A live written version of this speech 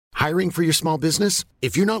Hiring for your small business?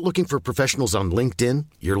 If you're not looking for professionals on LinkedIn,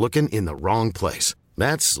 you're looking in the wrong place.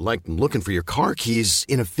 That's like looking for your car keys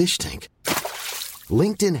in a fish tank.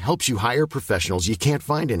 LinkedIn helps you hire professionals you can't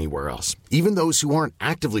find anywhere else, even those who aren't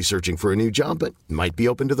actively searching for a new job but might be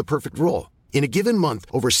open to the perfect role. In a given month,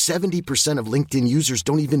 over 70% of LinkedIn users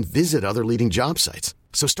don't even visit other leading job sites.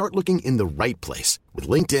 So start looking in the right place. With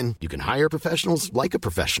LinkedIn, you can hire professionals like a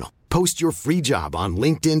professional. Post your free job on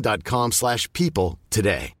linkedin.com/people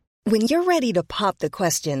today. When you're ready to pop the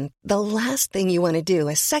question, the last thing you want to do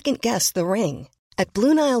is second-guess the ring. At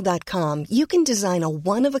BlueNile.com, you can design a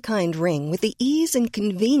one-of-a-kind ring with the ease and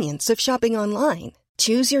convenience of shopping online.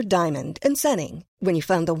 Choose your diamond and setting. When you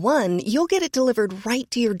find the one, you'll get it delivered right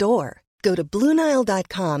to your door. Go to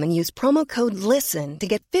BlueNile.com and use promo code LISTEN to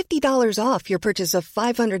get $50 off your purchase of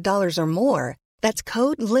 $500 or more. That's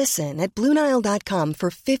code LISTEN at BlueNile.com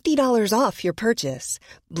for $50 off your purchase.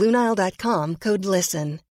 BlueNile.com, code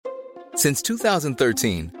LISTEN. Since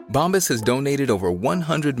 2013, Bombas has donated over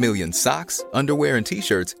 100 million socks, underwear, and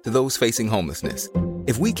T-shirts to those facing homelessness.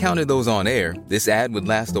 If we counted those on air, this ad would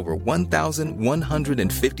last over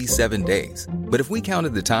 1,157 days. But if we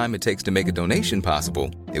counted the time it takes to make a donation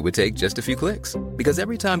possible, it would take just a few clicks. Because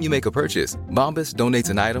every time you make a purchase, Bombas donates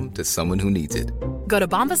an item to someone who needs it. Go to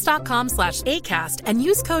bombas.com/ACAST and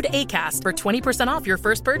use code ACAST for 20% off your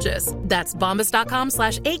first purchase. That's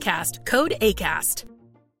bombas.com/ACAST, code ACAST.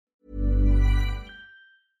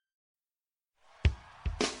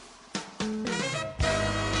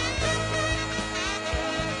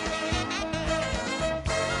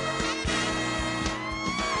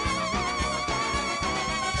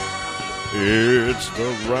 It's the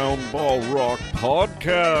Round Ball Rock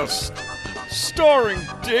Podcast, starring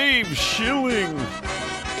Dave Schilling,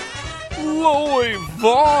 Loie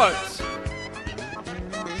Vaught,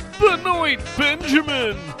 Benoit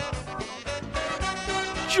Benjamin,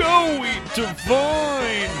 Joey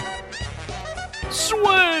Devine,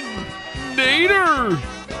 Swen Nader,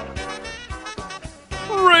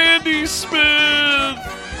 Randy Smith,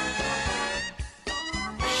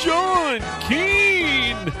 Sean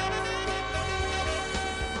Keane,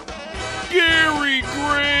 Gary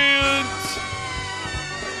Grant,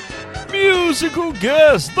 musical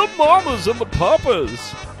guests, the Mamas and the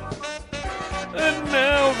Papas, and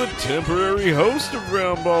now the temporary host of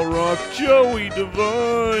Round Ball Rock, Joey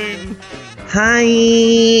Devine. Hi,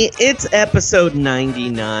 it's episode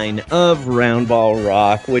 99 of Round Ball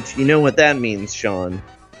Rock, which you know what that means, Sean.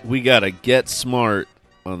 We gotta get smart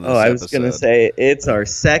on this I was going to say, it's our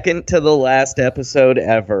second to the last episode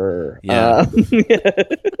ever. Yeah.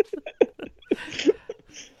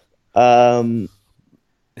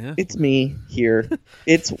 It's me here.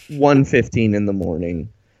 It's 1:15 in the morning.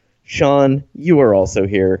 Sean, you are also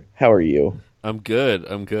here. How are you? I'm good.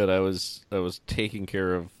 I was taking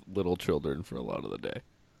care of little children for a lot of the day.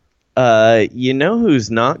 You know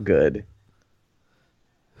who's not good?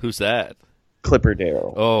 Who's that? Clipper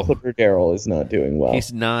Darrell. Oh. Clipper Darrell is not doing well.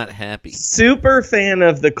 He's not happy. Super fan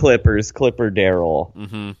of the Clippers, Clipper Darrell.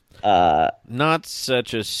 Mm-hmm. Not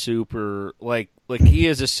such a super like he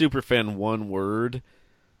is a super fan, one word.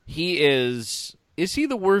 He is he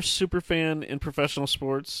the worst super fan in professional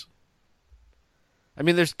sports? I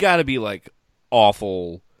mean, there's got to be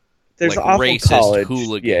awful, there's like, awful racist college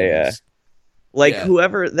hooligans. Yeah.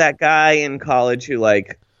 Whoever that guy in college who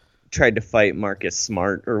tried to fight Marcus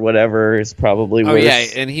Smart or whatever is probably worse. Oh yeah,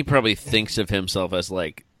 and he probably thinks of himself as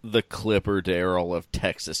the Clipper Darrell of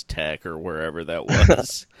Texas Tech or wherever that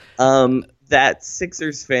was. That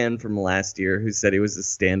Sixers fan from last year who said he was a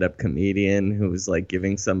stand-up comedian who was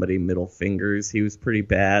giving somebody middle fingers, he was pretty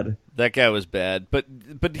bad. That guy was bad, but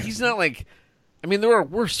he's not I mean, there are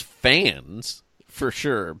worse fans for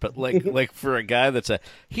sure, but for a guy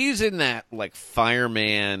he's in that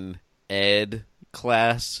fireman ed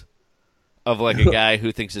class of a guy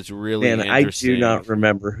who thinks it's really interesting. I do not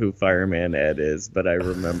remember who Fireman Ed is, but I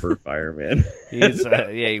remember Fireman. He's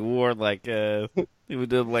he wore he would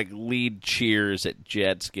do lead cheers at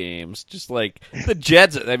Jets games, just the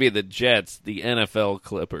Jets. I mean the Jets, the NFL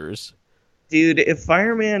Clippers. Dude, if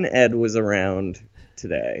Fireman Ed was around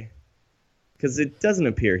today, because it doesn't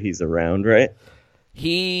appear he's around, right?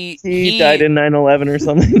 He died in 9/11 or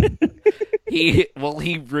something. He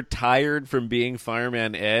retired from being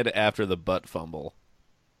Fireman Ed after the butt fumble.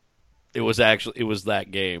 It was that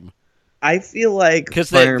game. I feel like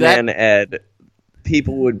Fireman Ed,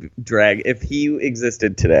 people would drag, if he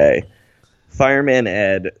existed today, Fireman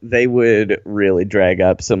Ed, they would really drag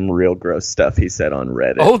up some real gross stuff he said on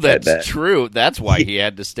Reddit. Oh, that's true. That's why he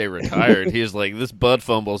had to stay retired. He's like, this butt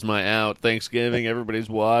fumble's my out. Thanksgiving, everybody's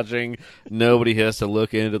watching. Nobody has to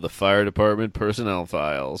look into the fire department personnel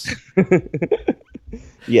files.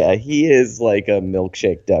 Yeah, he is like a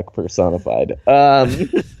milkshake duck personified.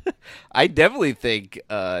 I definitely think,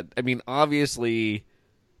 obviously,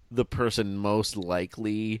 the person most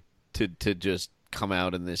likely to just come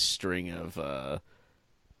out in this string of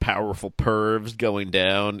powerful pervs going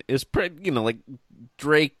down is, like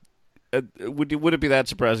Drake. Would it be that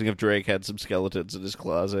surprising if Drake had some skeletons in his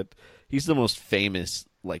closet? He's the most famous,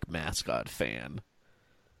 like, mascot fan.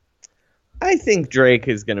 I think Drake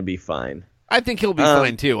is going to be fine. I think he'll be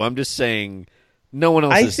fine too. I'm just saying, no one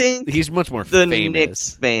else. I think he's much more the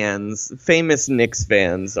famous. Famous Knicks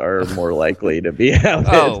fans, are more likely to be out.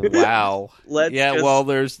 Oh wow! Let's well,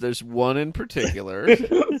 there's one in particular.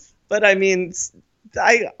 But I mean,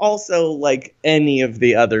 I also like any of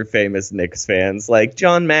the other famous Knicks fans. Like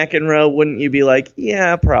John McEnroe, wouldn't you be like,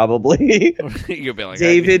 yeah, probably? You'd be like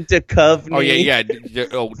David Duchovny. Oh yeah.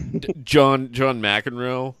 John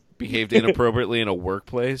McEnroe behaved inappropriately in a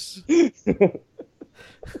workplace.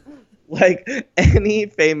 Like any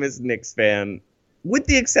famous Knicks fan, with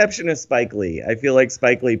the exception of Spike Lee. I feel like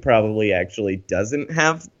Spike Lee probably actually doesn't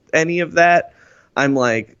have any of that. I'm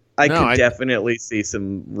like, I could definitely see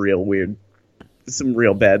some real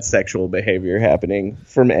bad sexual behavior happening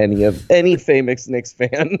from any famous Knicks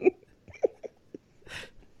fan.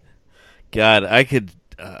 God, I could.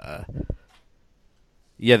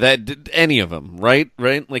 Any of them, right?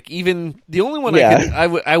 Like even the only one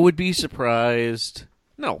I would be surprised.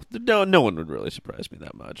 No one would really surprise me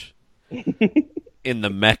that much. In the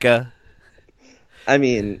Mecca. I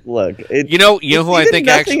mean, look, you know who I think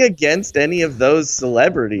nothing against any of those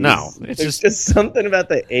celebrities. No, it's just something about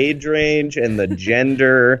the age range and the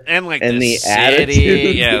gender and like the city.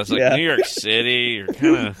 attitude. Yeah, it's like New York City. You're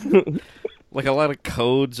kind of like a lot of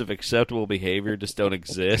codes of acceptable behavior just don't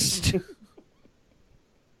exist.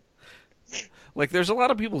 Like, there's a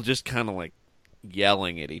lot of people just kind of like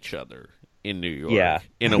yelling at each other in New York,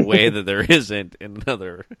 in a way that there isn't in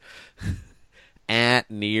another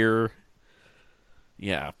near.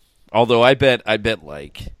 Yeah. Although I bet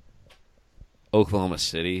like Oklahoma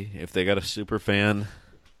City, if they got a super fan,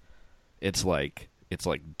 it's like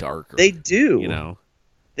darker. They do. You know?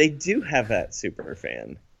 They do have that super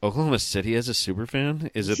fan. Oklahoma City has a super fan?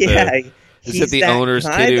 Is it the owner's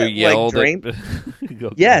kid who yelled at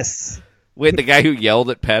Yes. Wait, the guy who yelled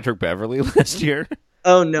at Patrick Beverly last year?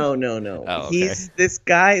 Oh, no. Oh, okay. He's this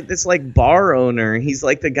guy, this like bar owner. He's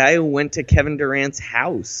like the guy who went to Kevin Durant's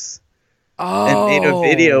house. And made a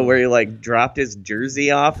video where he like dropped his jersey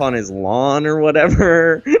off on his lawn or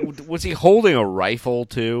whatever. Was he holding a rifle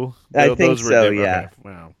too? I think so. Yeah. Okay.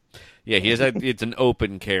 Wow. Yeah, it's an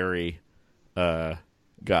open carry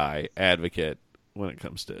guy advocate when it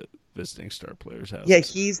comes to visiting star players' houses. Yeah,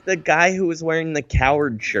 he's the guy who was wearing the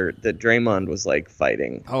coward shirt that Draymond was like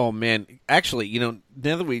fighting. Oh man, actually, now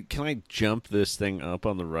that can I jump this thing up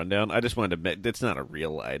on the rundown? I just wanted to admit it's not a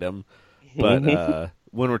real item, but.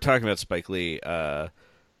 When we're talking about Spike Lee,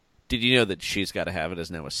 did you know that She's Gotta Have It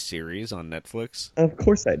is now a series on Netflix? Of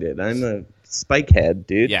course I did. I'm a Spike head,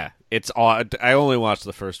 dude. Yeah, it's odd. I only watched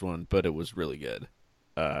the first one, but it was really good.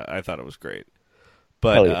 I thought it was great.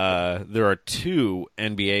 But there are two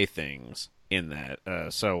NBA things in that.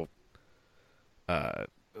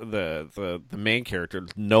 The main character,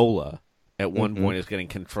 Nola, at one point is getting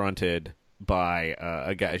confronted by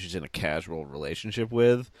a guy she's in a casual relationship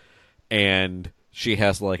with, and she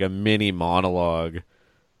has like a mini monologue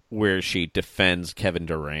where she defends Kevin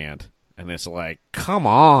Durant, and it's like, come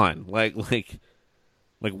on, like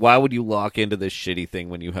why would you lock into this shitty thing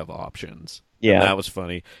when you have options? Yeah, and that was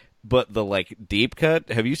funny. But the like deep cut,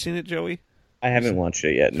 have you seen it, Joey? I haven't watched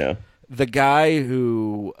it yet. No. The guy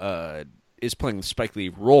who is playing the Spike Lee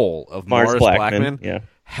role of Mars Blackman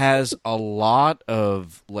has a lot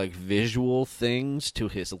of like visual things to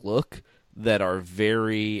his look that are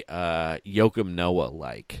very Joakim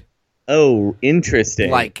Noah-like. Oh, interesting.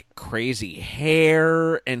 Like crazy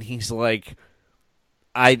hair, and he's like,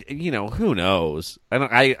 who knows?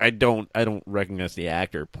 I don't recognize the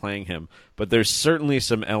actor playing him, but there's certainly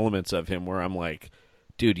some elements of him where I'm like,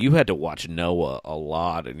 dude, you had to watch Noah a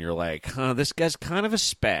lot, and you're like, this guy's kind of a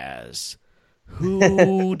spaz.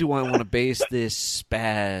 Who do I want to base this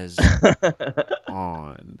spaz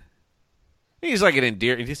on? He's like an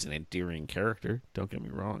endearing character. Don't get me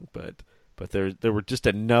wrong, but there were just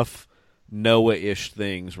enough Noah-ish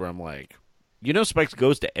things where I'm like, Spike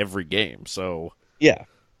goes to every game, so yeah,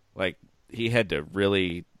 like he had to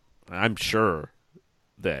really I'm sure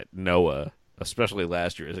that Noah, especially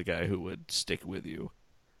last year, is a guy who would stick with you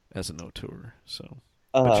as an auteur. So,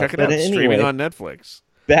 but check it out, streaming on Netflix.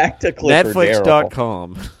 Back to Clipper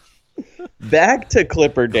Netflix.com. Back to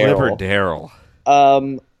Clipper Darrell. Clipper Darrell.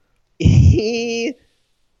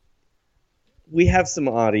 We have some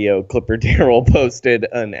audio Clipper Darrell posted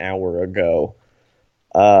an hour ago.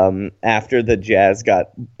 After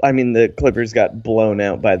the Clippers got blown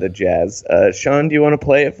out by the Jazz. Sean, do you want to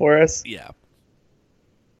play it for us? Yeah.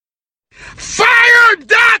 Fire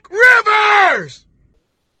Doc Rivers!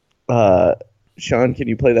 Sean, can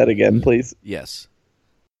you play that again, please? Yes.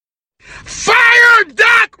 Fire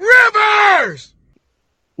Doc Rivers!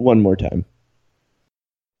 One more time.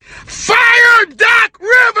 Fire Doc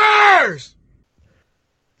Rivers!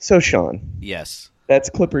 So, Sean. Yes. That's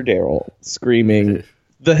Clipper Darrell screaming,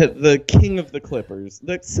 the king of the Clippers.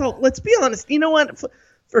 So, let's be honest. You know what?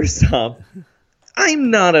 First off, I'm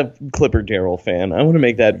not a Clipper Darrell fan. I want to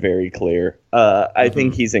make that very clear. I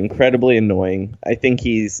think he's incredibly annoying. I think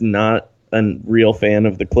he's not a real fan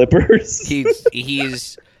of the Clippers.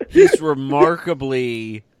 He's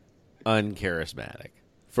remarkably uncharismatic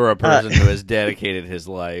for a person who has dedicated his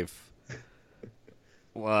life.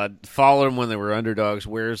 Followed him when they were underdogs.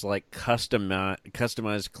 Wears like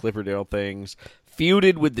customized Clipper Darrell things.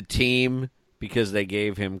 Feuded with the team because they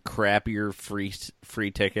gave him crappier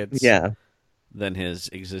free tickets. Yeah. Than his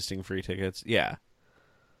existing free tickets. Yeah.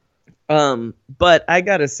 But I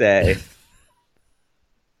gotta say,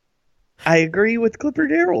 I agree with Clipper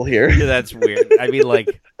Darrell here. Yeah, that's weird. I mean,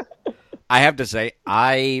 like, I have to say,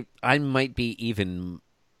 I might be even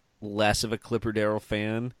less of a Clipper Darrell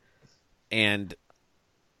fan,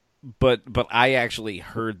 but I actually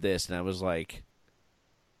heard this and I was like,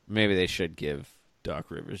 maybe they should give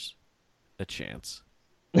Doc Rivers a chance.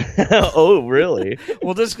 Oh, really?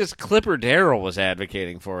 Well, just because Clipper Darrell was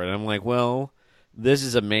advocating for it, I'm like, well, this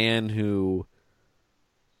is a man who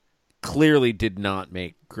clearly did not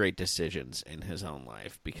make great decisions in his own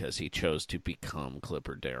life because he chose to become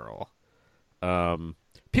Clipper Darrell.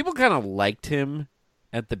 People kind of liked him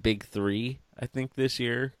at the Big Three, I think, this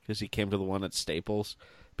year because he came to the one at Staples.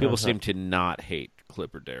 People seem to not hate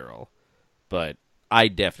Clipper Darrell, but I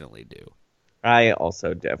definitely do. I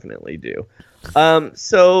also definitely do.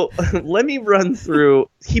 So let me run through.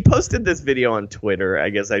 He posted this video on Twitter. I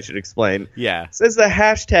guess I should explain. Yeah. It says the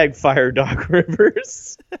hashtag Fire Doc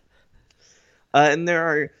Rivers. And there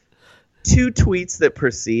are 2 tweets that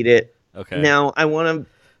precede it. Okay. Now,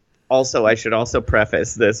 I should also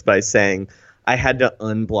preface this by saying I had to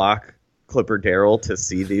unblock Clipper Darrell to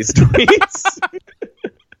see these tweets.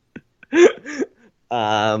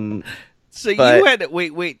 You had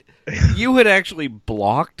wait. You had actually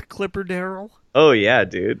blocked Clipper Darrell? Oh yeah,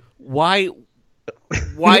 dude. Why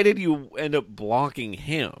did you end up blocking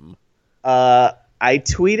him? I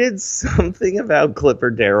tweeted something about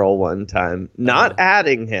Clipper Darrell one time, not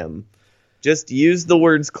adding him. Just used the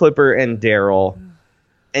words Clipper and Darrell,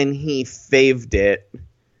 and he faved it.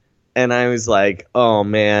 And I was like, oh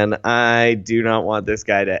man, I do not want this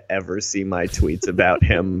guy to ever see my tweets about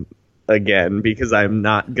him again because I'm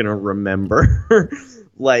not going to remember.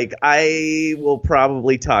 Like, I will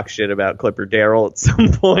probably talk shit about Clipper Darrell at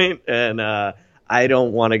some point, and I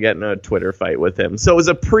don't want to get in a Twitter fight with him. So it was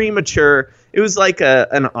it was like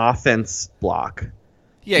an offense block.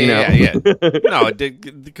 Yeah. No, it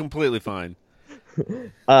did completely fine.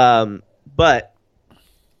 But,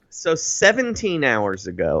 so 17 hours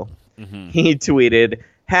ago, he tweeted,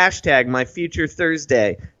 hashtag my future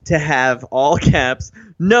Thursday to have all caps,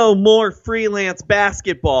 no more freelance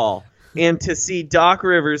basketball. And to see Doc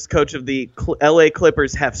Rivers, coach of the LA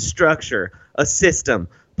Clippers, have structure, a system,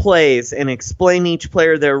 plays, and explain each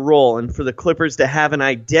player their role, and for the Clippers to have an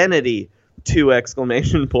identity, 2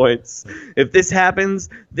 exclamation points. If this happens,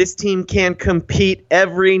 this team can compete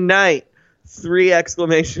every night, 3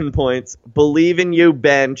 exclamation points. Believe in you,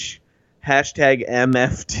 bench. Hashtag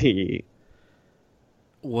MFT.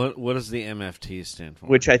 What does the MFT stand for?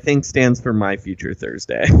 Which I think stands for My Future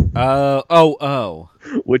Thursday. Which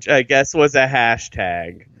I guess was a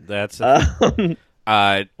hashtag. That's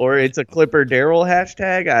or it's a Clipper Darrell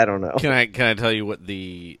hashtag. I don't know. Can I tell you what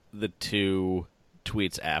the 2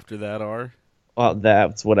 tweets after that are? Well,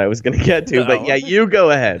 that's what I was going to get to. No. But yeah, you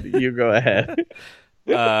go ahead. He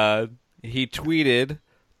tweeted,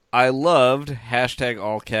 "I loved hashtag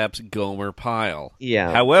all caps Gomer Pyle."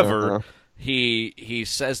 Yeah. However. He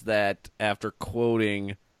says that after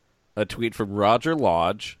quoting a tweet from Roger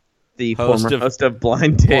Lodge, the former host of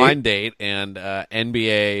Blind Date and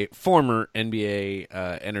former NBA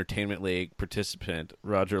Entertainment League participant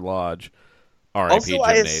Roger Lodge, R.I.P. Also,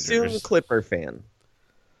 I assume Clipper fan.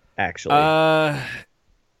 actually?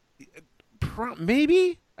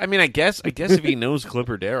 Maybe. I mean, I guess if he knows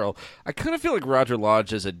Clipper Darrell, I kind of feel like Roger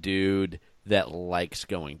Lodge is a dude that likes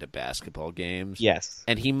going to basketball games. Yes.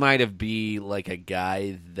 And he might be like a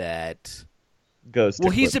guy that goes to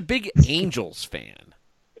he's a big Angels fan.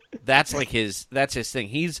 That's his thing.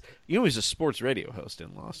 He's a sports radio host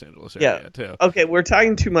in Los Angeles area too. Okay, we're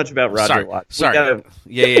talking too much about Roger Lodge. Sorry.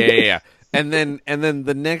 Yeah. And then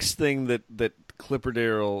the next thing that Clipper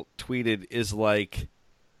Darrell tweeted is like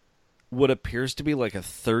what appears to be like a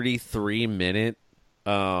 33-minute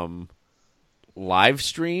live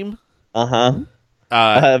stream.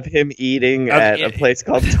 Of him eating at a place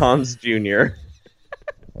called Tom's Jr.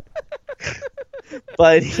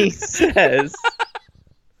 But he says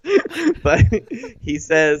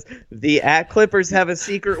the Clippers have a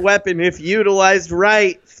secret weapon if utilized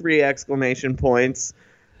right, 3 exclamation points.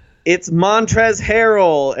 It's Montrezl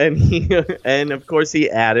Harrell, and of course he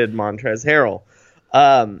added Montrezl Harrell.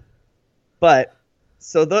 But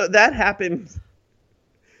so that happened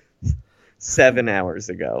 7 hours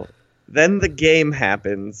ago. Then the game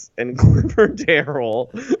happens, and Clipper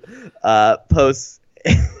Darrell posts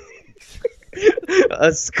a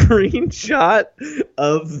screenshot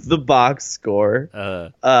of the box score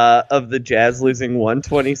of the Jazz losing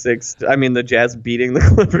 126. I mean, the Jazz beating the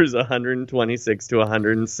Clippers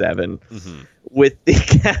 126-107 with the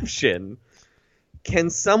caption, "Can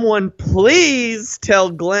someone please tell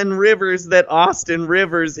Glenn Rivers that Austin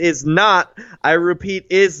Rivers is not, I repeat,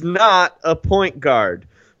 is not a point guard.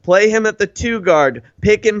 Play him at the 2 guard.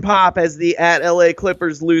 Pick and pop as the at LA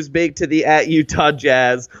Clippers lose big to the at Utah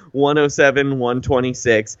Jazz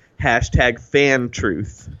 107-126. Hashtag fan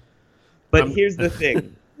truth." But here's the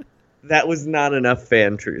thing. That was not enough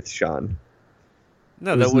fan truth, Sean.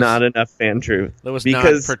 No, that was not enough fan truth. That was not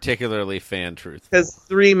particularly fan truth. Because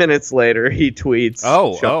 3 minutes later, he tweets.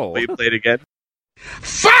 Will you play it again?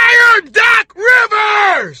 Fire Doc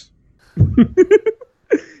Rivers!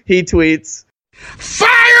 He tweets,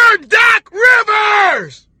 Fire Doc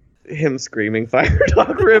Rivers! Him screaming, Fire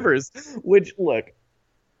Doc Rivers. Which, look,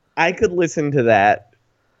 I could listen to that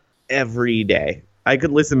every day.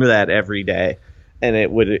 And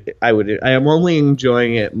I am only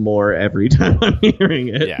enjoying it more every time I'm hearing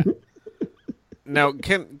it. Yeah. Now,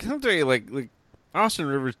 can I tell you, like Austin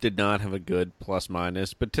Rivers did not have a good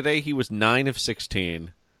plus-minus, but today he was 9 of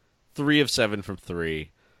 16, 3 of 7 from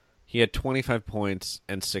 3. He had 25 points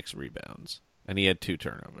and 6 rebounds, and he had 2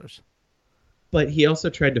 turnovers. But he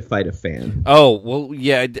also tried to fight a fan. Oh, well,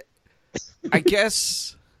 yeah, I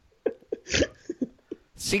guess...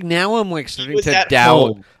 See, now I'm starting to doubt.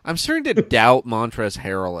 Home. I'm starting to doubt Montrezl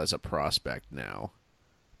Harrell as a prospect now,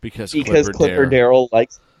 because Clipper Darrell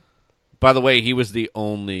likes. By the way, he was the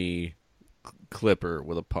only Clipper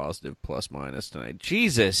with a positive plus-minus tonight.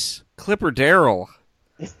 Jesus, Clipper Darrell.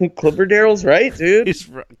 Clipper Darrell's right, dude.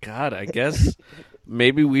 God, I guess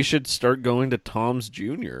maybe we should start going to Tom's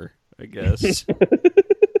Jr., I guess.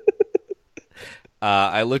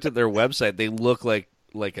 I looked at their website. They look like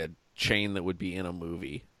a chain that would be in a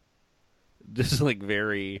movie. Just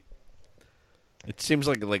very... It seems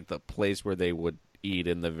like the place where they would eat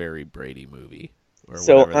in the very Brady movie.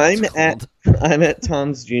 So I'm at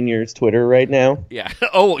Tom's Jr.'s Twitter right now. Yeah.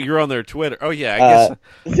 Oh, you're on their Twitter. Oh, yeah.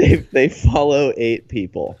 I guess they follow 8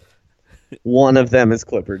 people. One of them is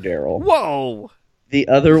Clipper Darrell. Whoa. The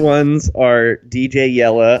other ones are DJ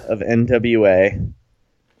Yella of NWA.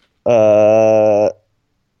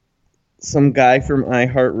 Some guy from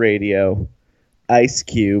iHeartRadio, Ice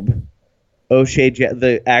Cube, O'Shea,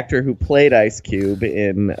 the actor who played Ice Cube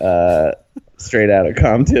in Straight Outta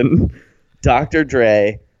Compton, Dr.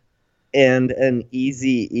 Dre, and an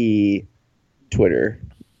Eazy-E Twitter.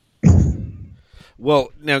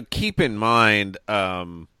 Well, now keep in mind,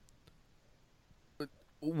 can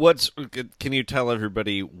you tell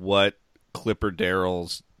everybody what Clipper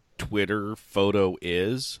Darrell's Twitter photo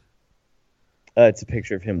is? It's a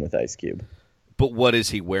picture of him with Ice Cube. But what is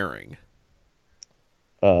he wearing?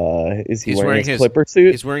 Is he wearing his Clipper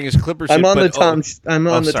suit? He's wearing his Clipper suit. I'm on the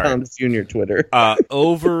Tom's Jr. Twitter.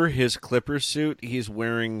 Over his Clipper suit, he's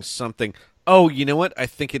wearing something. Oh, you know what? I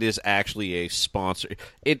think it is actually a sponsor.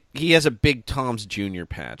 He has a big Tom's Jr.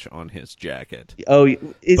 patch on his jacket. Oh,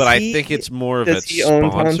 I think it's more of a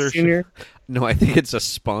sponsorship. No, I think it's a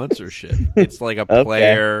sponsorship. It's like a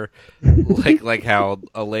player, like how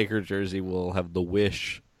a Laker jersey will have the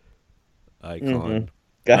Wish icon. Mm-hmm.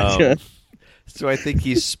 Gotcha. So I think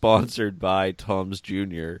he's sponsored by Tom's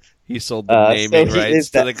Jr. He sold the naming rights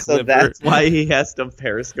to the Clipper. So that's why he has to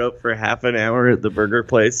Periscope for half an hour at the burger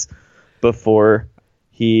place before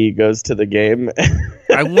he goes to the game.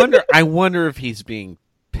 I wonder if he's being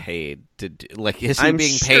paid to do? Like, is he I'm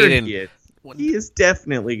being sure paid in? He is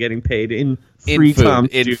definitely getting paid in free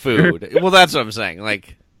food. Well, that's what I'm saying.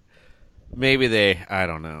 Like, maybe I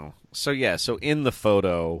don't know. So yeah, so in the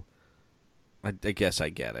photo, I guess I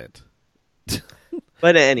get it.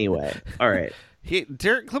 But anyway, all right.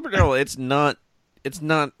 Clipper Darrell, it's not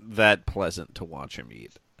that pleasant to watch him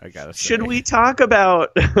eat. I gotta say. Should we talk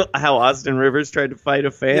about how Austin Rivers tried to fight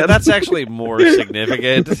a fan? Yeah, that's actually more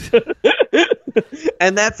significant.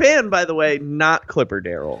 And that fan, by the way, not Clipper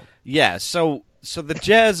Darrell. Yeah, so the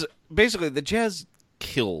Jazz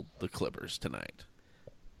killed the Clippers tonight.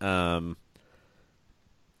 I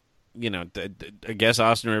guess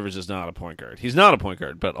Austin Rivers is not a point guard. He's not a point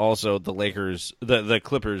guard, but also the the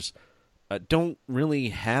Clippers don't really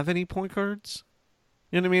have any point guards.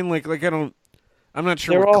 You know what I mean? I'm not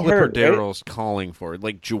sure what Clipper Darrell's calling for.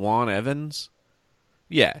 Like Juwan Evans?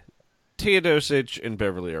 Yeah. Teodosic and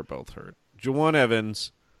Beverly are both hurt. Juwan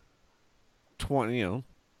Evans, 20,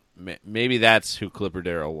 maybe that's who Clipper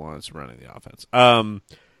Darrell wants running the offense.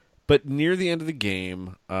 But near the end of the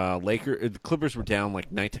game, the Clippers were down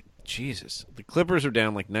like 19. Jesus. The Clippers are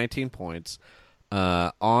down like 19 points.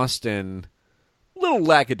 Austin, a little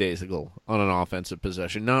lackadaisical on an offensive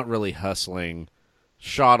possession, not really hustling.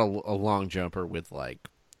 Shot a long jumper with like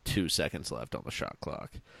 2 seconds left on the shot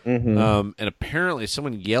clock. Mm-hmm. And apparently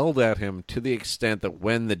someone yelled at him to the extent that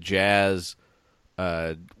when the Jazz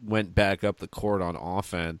went back up the court on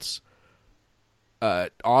offense,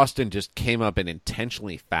 Austin just came up and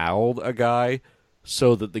intentionally fouled a guy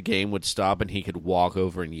so that the game would stop and he could walk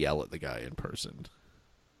over and yell at the guy in person.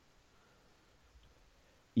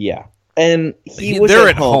 Yeah. And they're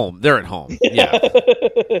at home. They're at home. Yeah.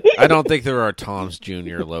 I don't think there are Tom's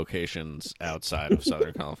Jr. locations outside of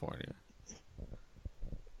Southern California.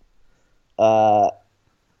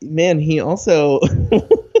 Man, he also...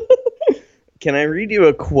 Can I read you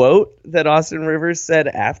a quote that Austin Rivers said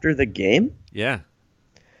after the game? Yeah.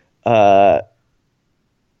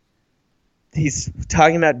 He's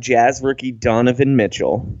talking about Jazz rookie Donovan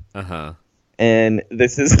Mitchell. Uh-huh. And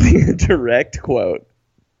this is the direct quote.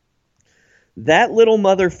 "That little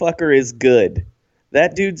motherfucker is good.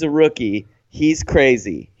 That dude's a rookie. He's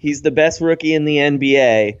crazy. He's the best rookie in the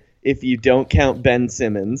NBA if you don't count Ben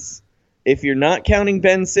Simmons. If you're not counting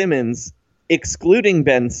Ben Simmons, excluding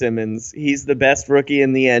Ben Simmons, he's the best rookie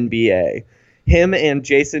in the NBA. Him and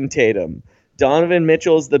Jason Tatum. Donovan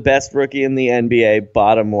Mitchell's the best rookie in the NBA,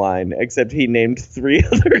 bottom line, except he named 3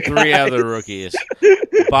 other guys. 3 other rookies.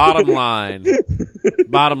 Bottom line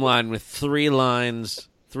with 3 lines,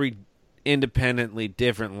 3 independently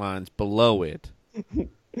different lines below it.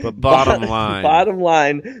 But bottom line,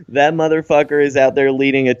 that motherfucker is out there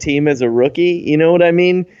leading a team as a rookie. You know what I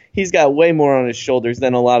mean? He's got way more on his shoulders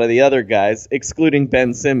than a lot of the other guys, excluding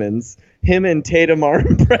Ben Simmons. Him and Tatum are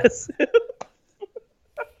impressive."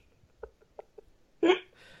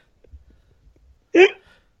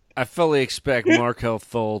 I fully expect Markelle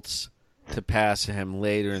Fultz to pass him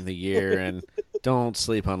later in the year, and don't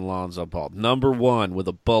sleep on Lonzo Ball. Number 1 with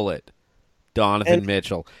a bullet, Donovan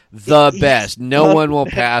Mitchell. The best. No one will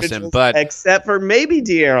pass him, but except for maybe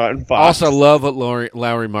De'Aaron Fox. Also love what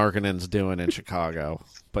Lauri Markkanen's doing in Chicago.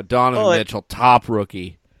 But Donovan Mitchell, top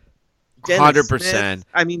rookie. 100%.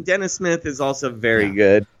 I mean, Dennis Smith is also very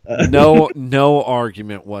good. No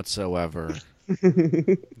argument whatsoever.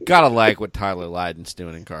 Gotta like what Tyler Lydon's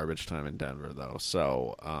doing in garbage time in Denver, though.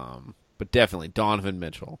 So, but definitely Donovan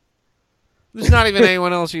Mitchell. There's not even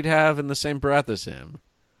anyone else you'd have in the same breath as him.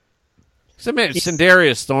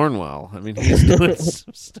 Sindarius Thornwell. I mean, he's doing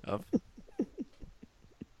some stuff.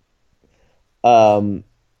 The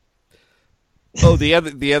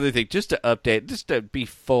other thing, just to update, just to be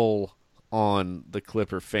full on the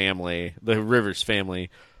Clipper family, the Rivers family.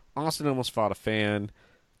 Austin almost fought a fan.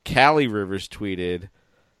 Callie Rivers tweeted,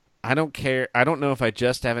 "I don't care. I don't know if I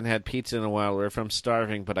just haven't had pizza in a while or if I'm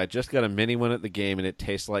starving, but I just got a mini one at the game and it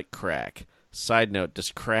tastes like crack. Side note,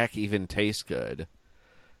 does crack even taste good?"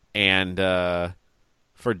 And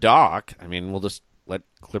for Doc, I mean, we'll just let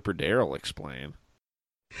Clipper Darrell explain.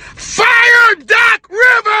 Fire Doc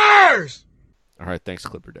Rivers! All right, thanks,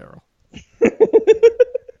 Clipper Darrell.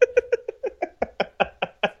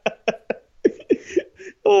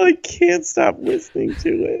 Oh, I can't stop listening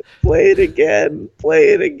to it. Play it again.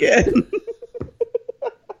 Play it again.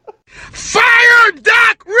 Fire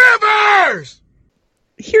Doc Rivers!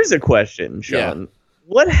 Here's a question, Sean. Yeah.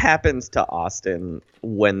 What happens to Austin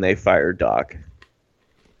when they fire Doc?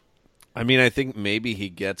 I mean, I think maybe he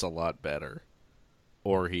gets a lot better,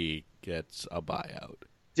 or he gets a buyout.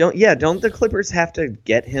 Don't the Clippers have to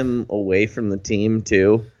get him away from the team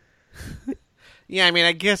too? Yeah, I mean,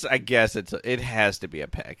 I guess it has to be a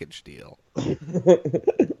package deal.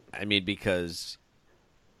 I mean, because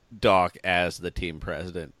Doc, as the team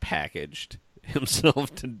president, packaged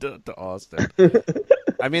himself to Austin.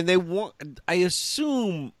 I mean, I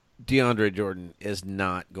assume DeAndre Jordan is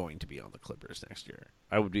not going to be on the Clippers next year.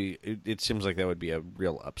 It seems like that would be a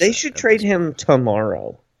real upset. They should trade him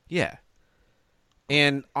tomorrow. Yeah.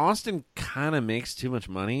 And Austin kind of makes too much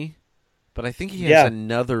money, but I think he has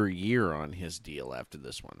another year on his deal after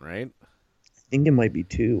this one, right? I think it might be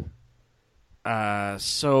 2.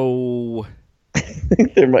 So I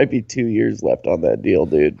think there might be 2 years left on that deal,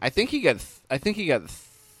 dude. I think he got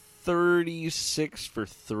 36 for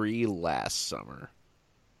 3 last summer.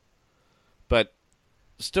 But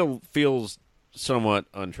still feels somewhat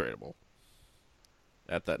untradeable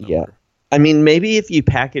at that number. Yeah. I mean, maybe if you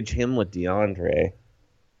package him with DeAndre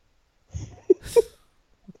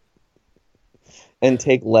and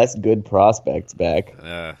take less good prospects back.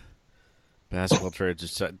 Basketball trades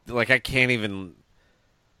just like I'm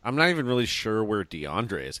not even really sure where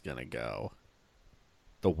DeAndre is going to go.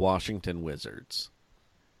 The Washington Wizards.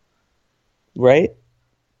 Right?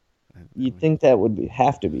 You'd think that would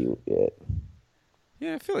have to be it.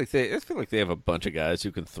 Yeah, I feel like they have a bunch of guys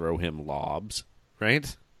who can throw him lobs,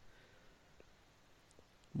 right?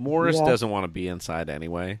 Morris doesn't want to be inside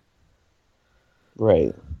anyway.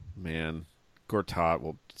 Right. Man,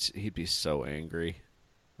 Gortat he'd be so angry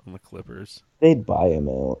on the Clippers. They'd buy him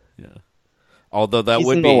out. Yeah. Although He's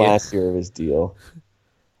in the last year of his deal.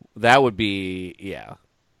 That would be, yeah.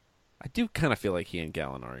 I do kind of feel like he and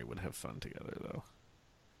Gallinari would have fun together, though.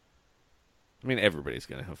 I mean, everybody's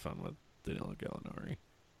going to have fun with Danilo Gallinari.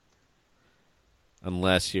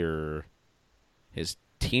 Unless you're his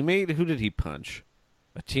teammate. Who did he punch?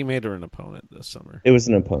 A teammate or an opponent this summer? It was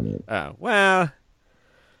an opponent. Oh, well,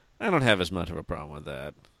 I don't have as much of a problem with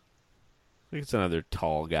that. I think it's another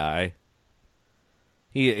tall guy.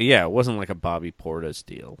 It wasn't like a Bobby Portis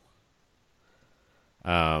deal.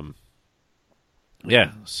 Yeah,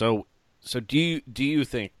 so do you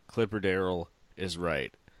think Clipper Darrell is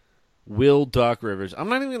right? Will Doc Rivers, I'm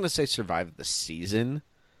not even going to say survive the season,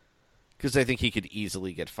 because I think he could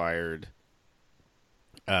easily get fired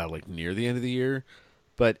like near the end of the year,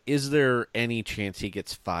 but is there any chance he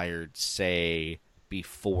gets fired, say,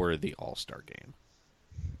 before the All-Star game?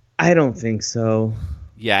 I don't think so.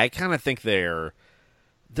 Yeah, I kind of think they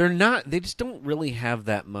just don't really have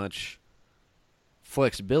that much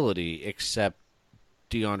flexibility, except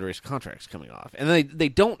DeAndre's contract's coming off. And they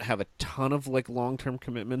don't have a ton of like long-term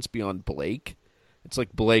commitments beyond Blake. It's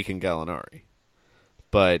like Blake and Gallinari.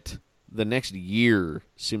 But the next year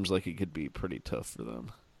seems like it could be pretty tough for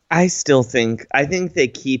them. I think they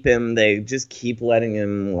keep him. They just keep letting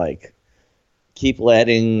him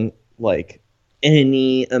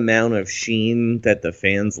any amount of sheen that the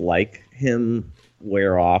fans like him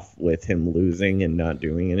wear off with him losing and not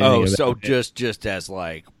doing anything. Oh, so just as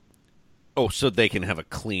like, so they can have a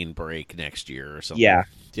clean break next year or something.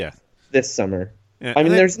 Yeah. This summer. Yeah, I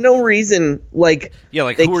mean, there's no reason they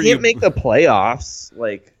can't make the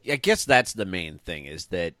playoffs. I guess that's the main thing, is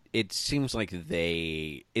that it seems like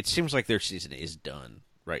their season is done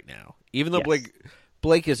right now. Even though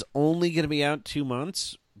Blake is only going to be out 2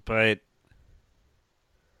 months, but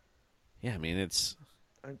yeah, I mean it's.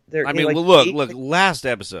 Look. Last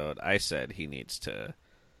episode, I said he needs to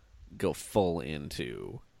go full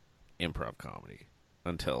into improv comedy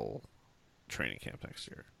until training camp next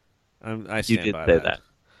year. I stand by that.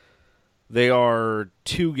 They are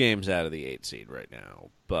 2 games out of the 8 seed right now,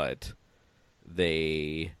 but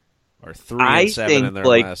they are 3-7 in their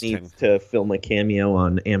Blake last 10. I think Blake needs needs to film a cameo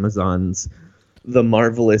on Amazon's The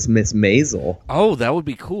Marvelous Miss Maisel. Oh, that would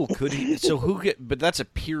be cool. Could he? But that's a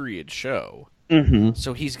period show. Mm-hmm.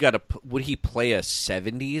 So he's got to. Would he play a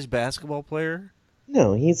 70s basketball player?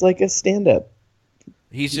 No, he's like a stand-up.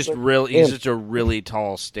 He's just a really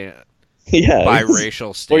tall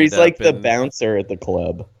biracial stand-up. Or he's like the bouncer at the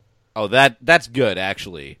club. Oh, that's good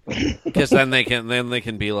actually, because then they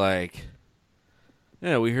can be like,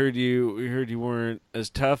 yeah, we heard you weren't as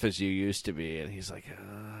tough as you used to be, and he's like,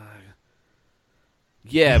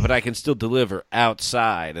 yeah, but I can still deliver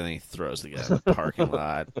outside, and then he throws the guy in the parking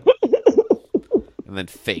lot. And then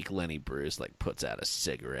fake Lenny Bruce puts out a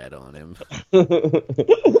cigarette on him.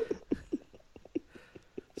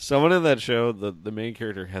 Someone in that show, the main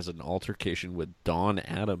character has an altercation with Dawn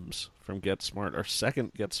Adams from Get Smart, our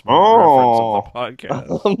second Get Smart reference of the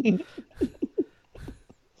podcast.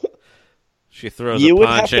 She throws a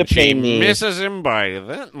punch and she misses him by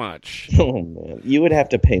that much. Oh man, you would have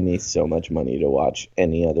to pay me so much money to watch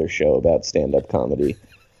any other show about stand-up comedy.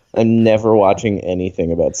 I'm never watching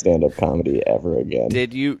anything about stand-up comedy ever again.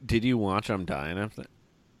 Did you watch I'm Dying After?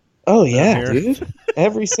 Oh yeah, dude.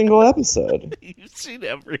 Every single episode. You've seen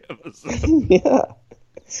every episode. Yeah.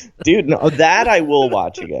 Dude, no, that I will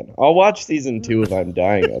watch again. I'll watch season 2 if I'm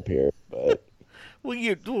dying up here, but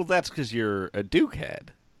well, that's because you're a Duke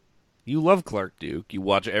head. You love Clark Duke. You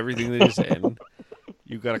watch everything that he's in.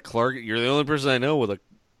 You've got a Clark. You're the only person I know with a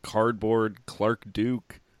cardboard Clark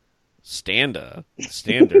Duke stander,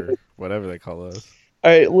 whatever they call those.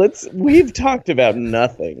 All right, we've talked about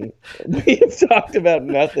nothing. We've talked about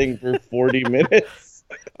nothing for 40 minutes.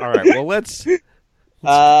 All right, well, let's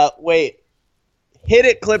wait. Hit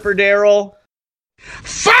it, Clipper Daryl.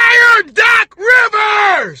 Fire Doc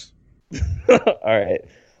Rivers! All right.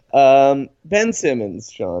 Ben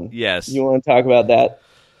Simmons, Sean. Yes. You want to talk about that?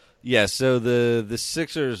 Yeah, so the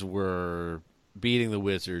Sixers were beating the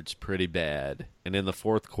Wizards pretty bad, and in the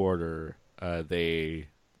fourth quarter, they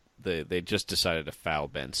just decided to foul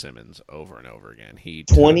Ben Simmons over and over again. He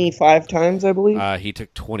 25 times, I believe? He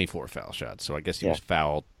took 24 foul shots, so I guess he was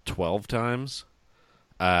fouled 12 times.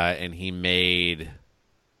 And he made,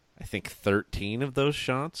 I think, 13 of those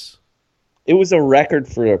shots. It was a record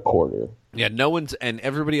for a quarter. Yeah, and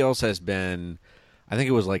everybody else has been, I think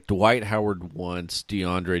it was like Dwight Howard once,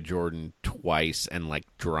 DeAndre Jordan twice, and like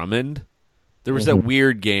Drummond. There was that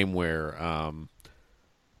weird game where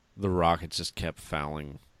the Rockets just kept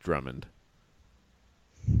fouling Drummond.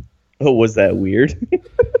 Oh, was that weird?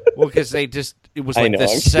 Well, because it was like the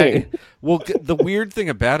second. Well, the weird thing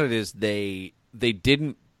about it is they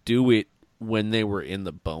didn't do it when they were in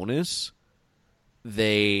the bonus.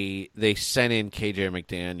 They sent in KJ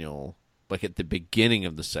McDaniel like at the beginning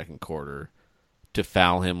of the second quarter to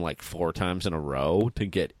foul him like 4 times in a row to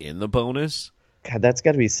get in the bonus. God, that's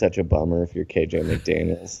got to be such a bummer if you're KJ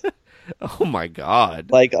McDaniels. Oh my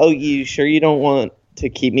God! Like, oh, you sure you don't want to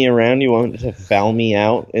keep me around? You want to foul me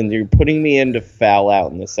out, and you're putting me in to foul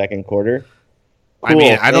out in the second quarter? Cool, I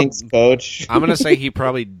mean, thanks, Coach. I'm going to say he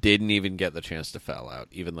probably didn't even get the chance to foul out,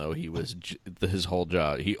 even though he was his whole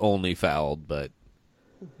job. He only fouled, but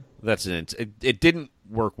that's it. It didn't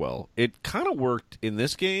work well. It kind of worked in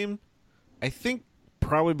this game, I think,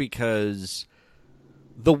 probably because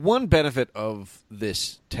the one benefit of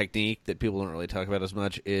this technique that people don't really talk about as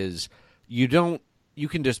much is you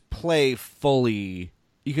can just play fully.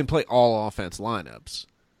 You can play all offense lineups.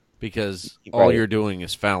 Because all you're doing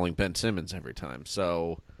is fouling Ben Simmons every time.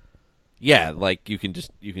 So, yeah, like you can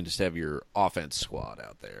just have your offense squad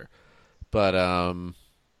out there. But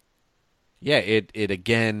yeah, it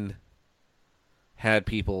again had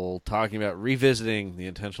people talking about revisiting the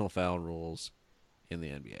intentional foul rules in the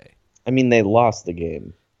NBA. I mean, they lost the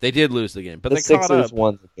game. They did lose the game, but they Sixers caught up.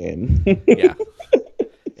 Won the game. Yeah,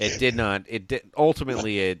 it did not.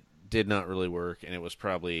 Ultimately, it did not really work, and it was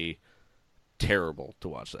probably terrible to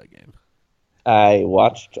watch that game. I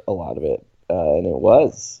watched a lot of it, and it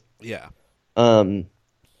was. Yeah. So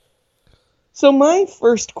my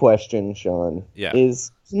first question, Sean,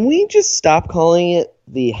 is can we just stop calling it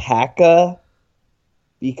the Hacka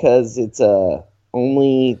because it's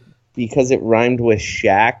only because it rhymed with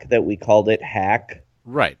Shaq that we called it Hack?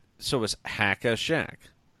 Right. So it's Hacka Shaq.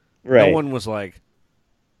 Right. No one was like,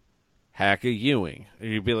 Hacka Ewing.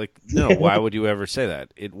 You'd be like, no, why would you ever say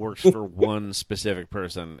that? It works for one specific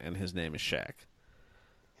person, and his name is Shaq.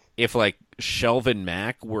 If, like, Shelvin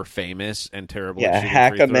Mack were famous and terrible at shooting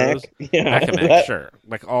free throws, Hack-a-Mac, sure.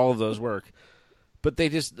 Like, all of those work. But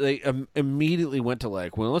they immediately went to,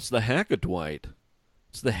 like, well, it's the Hacka-Dwight.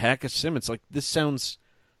 It's the Hacka-Simmons. Like, this sounds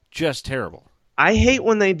just terrible. I hate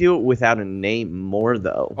when they do it without a name more,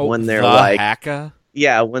 though. Oh, when they're the like Hacka?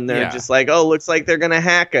 Yeah, when they're just like, oh, looks like they're going to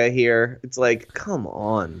Hacka here. It's like, come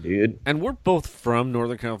on, dude. And we're both from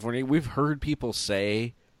Northern California. We've heard people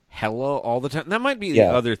say hello all the time. That might be the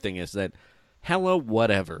other thing is that hello,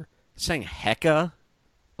 whatever. Saying hecka,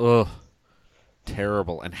 ugh,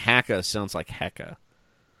 terrible. And hacka sounds like hecka.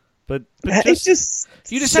 But just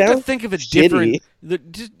you just have to think of a different.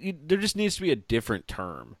 There just needs to be a different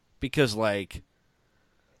term because, like,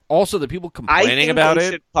 also the people complaining about it.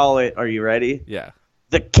 I should call it. Are you ready? Yeah.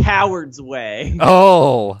 The coward's way.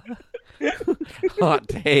 Oh, hot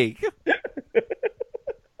take.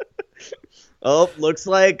 Oh, looks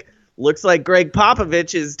like Greg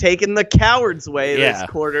Popovich is taking the coward's way this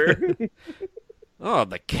quarter. Oh,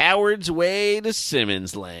 the coward's way to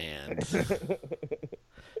Simmons land.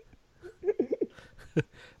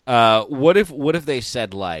 What if they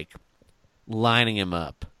said, like, lining him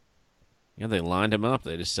up? You know, they lined him up.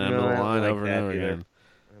 They just sent him to the line over and over again.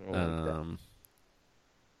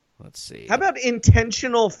 Let's see. How about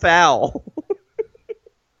intentional foul?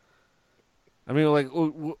 I mean, like,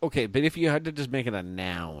 okay, but if you had to just make it a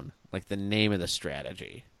noun, like the name of the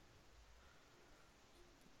strategy.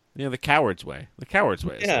 Yeah, the coward's way. The coward's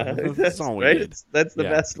way. Yeah, that's all we right. did. That's the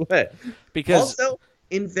best way. Because also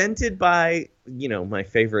invented by, my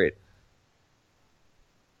favorite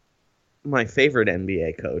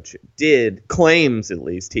NBA coach claims at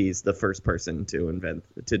least he's the first person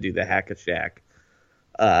to do the Hack-a-Shack.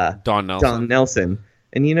 Don Nelson.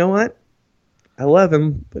 And you know what? I love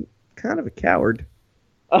him, but kind of a coward.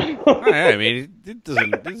 I mean, he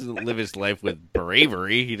doesn't live his life with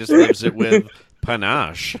bravery. He just lives it with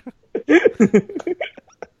panache.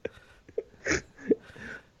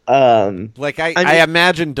 Like I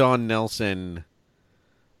imagine Don Nelson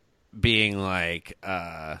being like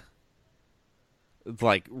I've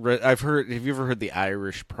heard. Have you ever heard the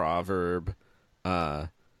Irish proverb?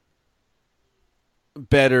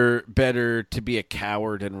 Better to be a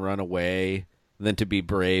coward and run away than to be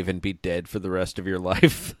brave and be dead for the rest of your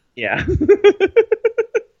life. Yeah.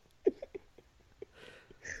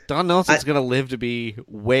 Don Nelson's going to live to be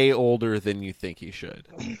way older than you think he should.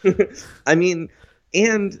 I mean,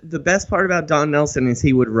 and the best part about Don Nelson is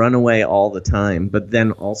he would run away all the time, but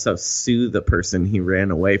then also sue the person he ran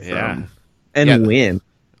away from and win.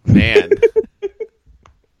 Man.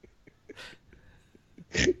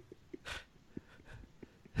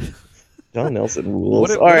 John Nelson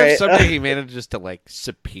rules. What if someday he manages to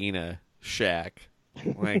subpoena Shaq?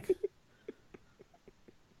 Like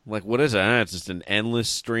what is that? It's just an endless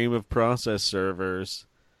stream of process servers.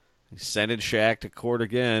 He sending Shaq to court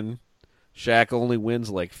again. Shaq only wins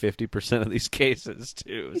 50% of these cases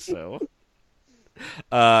too. So,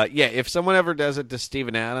 if someone ever does it to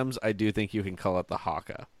Steven Adams, I do think you can call it the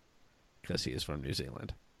Haka because he is from New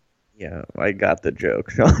Zealand. Yeah, I got the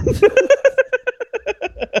joke, Sean.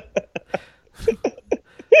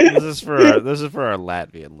 This is for our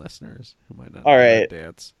Latvian listeners who might not know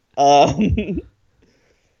dance.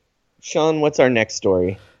 Sean, what's our next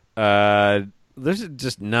story? There's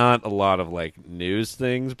just not a lot of news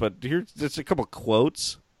things, but here's just a couple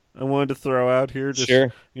quotes I wanted to throw out here. Sure.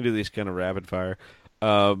 You can do these kind of rapid fire.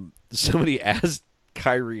 Somebody asked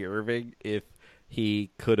Kyrie Irving if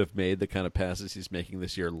he could have made the kind of passes he's making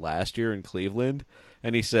this year last year in Cleveland,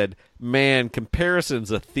 and he said, "Man,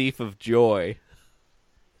 comparison's a thief of joy."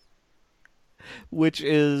 Which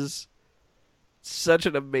is such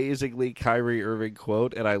an amazingly Kyrie Irving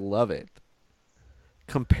quote, and I love it.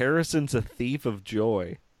 Comparison's a thief of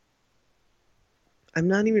joy. I'm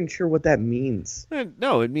not even sure what that means.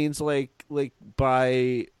 No, it means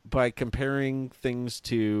by comparing things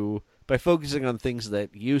by focusing on things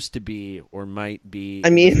that used to be or might be.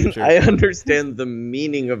 I mean, I understand the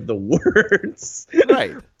meaning of the words.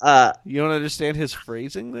 Right. You don't understand his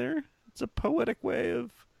phrasing there? It's a poetic way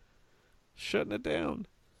of shutting it down.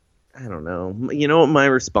 I don't know. You know what my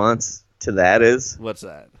response to that is? What's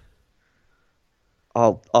that?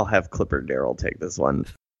 I'll have Clipper Darrell take this one.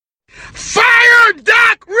 Fire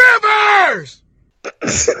Doc Rivers!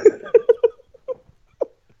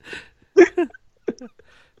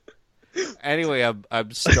 Anyway, I'm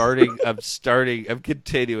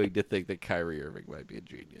continuing to think that Kyrie Irving might be a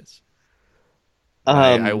genius.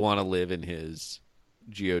 I want to live in his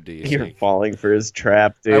geodesy. You're falling for his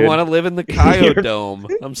trap, dude. I want to live in the Coyote Dome.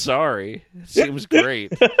 I'm sorry. It seems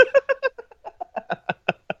great.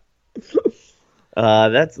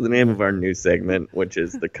 That's the name of our new segment, which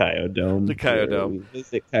is the Coyote Dome. The Coyote Dome. We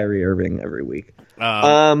visit Kyrie Irving every week.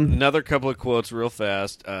 Another couple of quotes real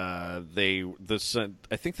fast. I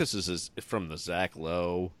think this is from the Zach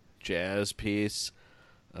Lowe jazz piece,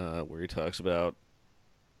 where he talks about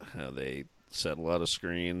how they set a lot of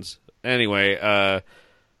screens. Anyway,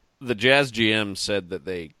 the Jazz GM said that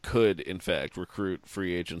they could, in fact, recruit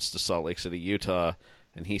free agents to Salt Lake City, Utah,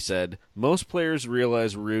 and he said, most players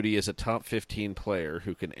realize Rudy is a top 15 player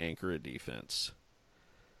who can anchor a defense.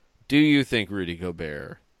 Do you think Rudy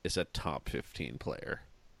Gobert is a top 15 player?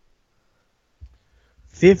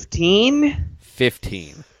 15?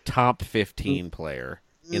 15. Top 15 player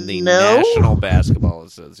in the National Basketball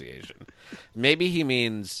Association. Maybe he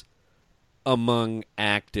means among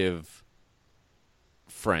active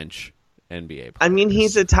French NBA players. I mean,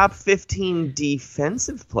 he's a top 15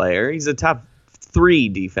 defensive player. He's a top 3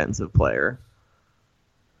 defensive player.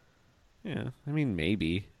 Yeah, I mean,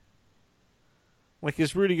 maybe.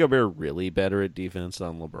 Is Rudy Gobert really better at defense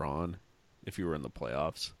than LeBron if you were in the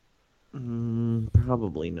playoffs?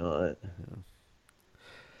 Probably not.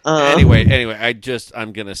 Yeah. Anyway,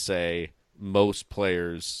 I'm going to say most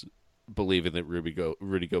players believing that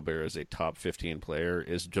Rudy Gobert is a top 15 player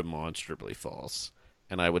is demonstrably false.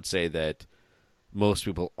 And I would say that most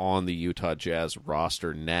people on the Utah Jazz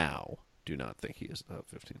roster now do not think he is a top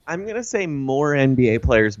 15. I'm going to say more NBA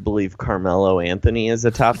players believe Carmelo Anthony is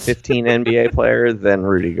a top 15 NBA player than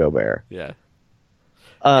Rudy Gobert. Yeah.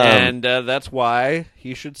 And that's why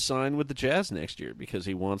he should sign with the Jazz next year, because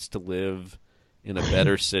he wants to live in a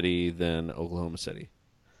better city than Oklahoma City.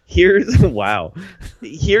 Here's the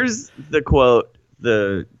quote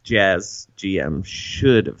the Jazz GM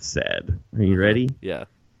should have said. Are you ready? Yeah.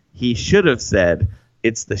 He should have said,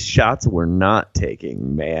 "It's the shots we're not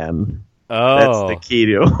taking, man." Oh. That's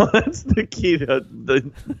the key to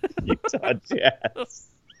the Utah Jazz.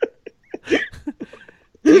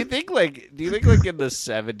 Do you think like in the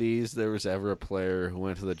 70s there was ever a player who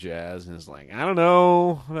went to the Jazz and is like, I don't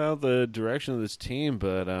know about the direction of this team,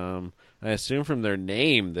 but I assume from their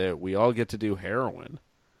name that we all get to do heroin.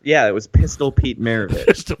 Yeah, it was Pistol Pete Maravich.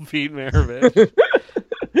 Pistol Pete Maravich.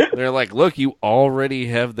 They're like, look, you already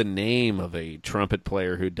have the name of a trumpet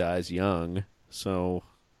player who dies young, so.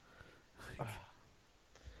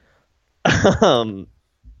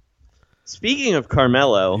 Speaking of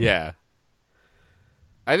Carmelo, yeah.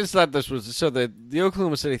 I just thought this was so the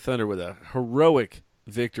Oklahoma City Thunder with a heroic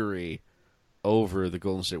victory over the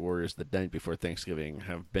Golden State Warriors the night before Thanksgiving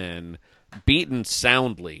have been beaten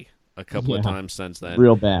soundly a couple of times since then.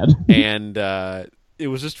 Real bad. And it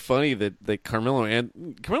was just funny that Carmelo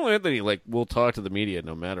Anthony like will talk to the media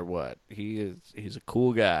no matter what. He's a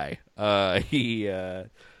cool guy.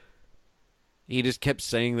 He just kept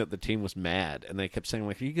saying that the team was mad, and they kept saying,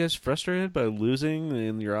 like, are you guys frustrated by losing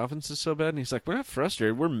and your offense is so bad? And he's like, we're not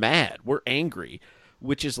frustrated. We're mad. We're angry,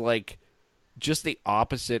 which is, like, just the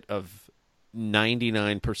opposite of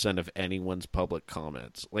 99% of anyone's public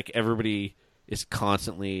comments. Like, everybody is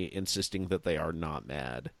constantly insisting that they are not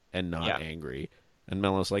mad and not angry. And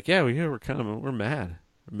Melo's like, we're mad.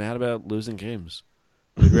 We're mad about losing games.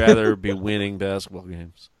 We'd rather be winning basketball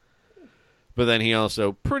games. But then he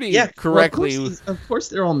also pretty correctly... Well, of course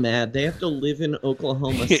they're all mad. They have to live in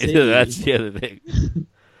Oklahoma City. That's the other thing.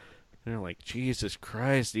 They're like, Jesus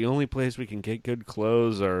Christ, the only place we can get good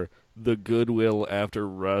clothes are the Goodwill after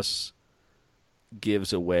Russ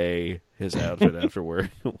gives away his outfit after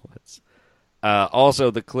wearing it once.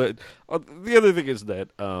 Also, the other thing is that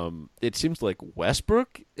it seems like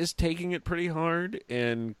Westbrook is taking it pretty hard,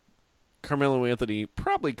 and Carmelo Anthony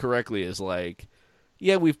probably correctly is like,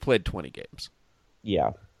 yeah, we've played 20 games.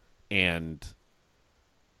 Yeah. And,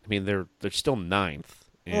 I mean, they're still ninth.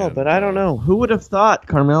 And, but I don't know. Who would have thought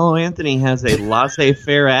Carmelo Anthony has a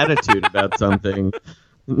laissez-faire attitude about something?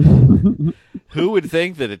 Who would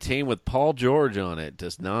think that a team with Paul George on it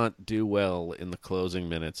does not do well in the closing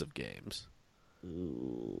minutes of games?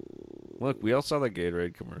 Look, we all saw that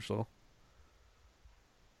Gatorade commercial.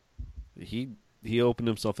 He opened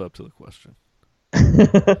himself up to the question.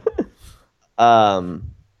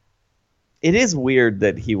 It is weird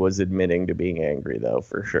that he was admitting to being angry, though,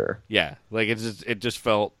 for sure. Yeah, like it just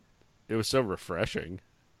felt, it was so refreshing.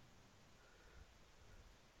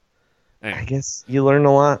 Anyway. I guess you learn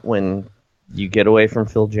a lot when you get away from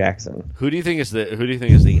Phil Jackson. Who do you think is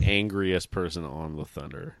the angriest person on the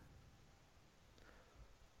Thunder?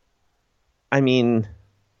 I mean,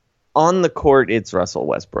 on the court it's Russell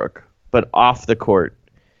Westbrook, but off the court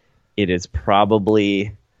it is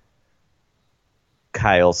probably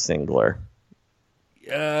Kyle Singler.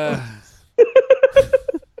 I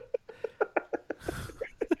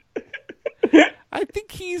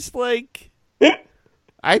think he's like...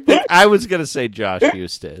 I was going to say Josh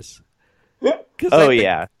Eustace.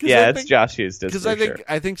 It's Josh Eustace. Because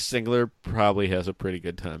I think Singler probably has a pretty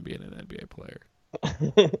good time being an NBA player.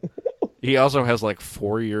 He also has like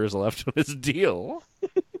 4 years left on his deal.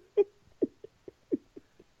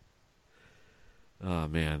 Oh,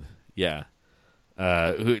 man. Yeah.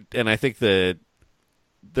 And I think that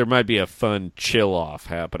there might be a fun chill-off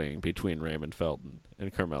happening between Raymond Felton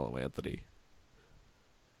and Carmelo Anthony.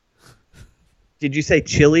 Did you say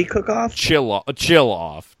chili cook-off? Chill off. Just chill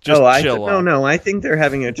off. No, I think they're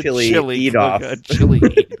having a chili eat-off. A chili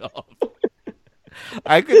eat-off.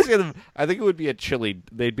 I think it would be a chili.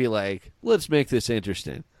 They'd be like, let's make this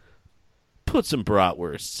interesting. Put some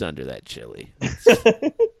bratwursts under that chili.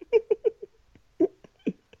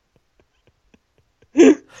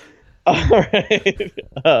 All right.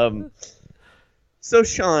 So,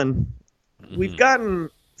 Sean, we've gotten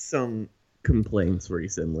some complaints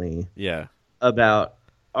recently. Yeah. About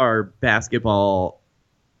our basketball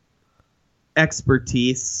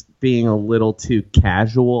expertise being a little too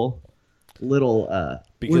casual. We're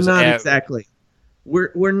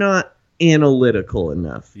not analytical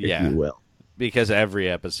enough, if you will. Because every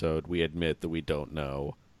episode we admit that we don't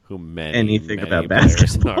know who anything about players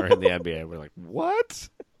basketball are in the NBA. We're like, what?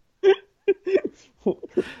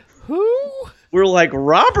 Who? We're like,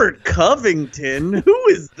 Robert Covington? Who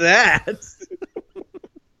is that?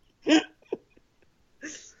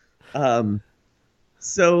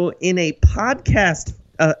 So in a podcast,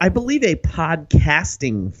 I believe a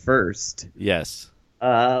podcasting first. Yes.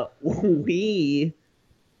 We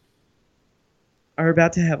are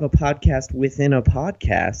about to have a podcast within a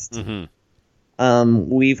podcast.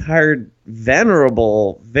 We've hired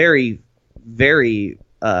venerable, very, very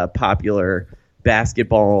popular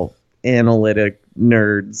basketball analytic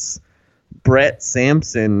nerds, Brett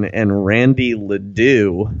Sampson and Randy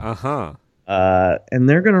Ledoux. And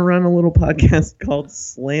they're going to run a little podcast called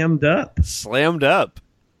Slammed Up. Slammed Up.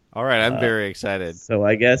 All right, I'm very excited. So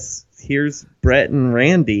I guess here's Brett and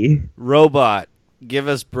Randy. Robot, give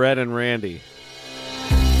us Brett and Randy.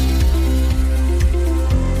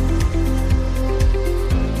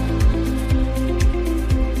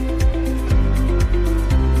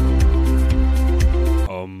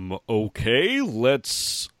 Okay,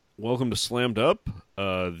 let's welcome to Slammed Up,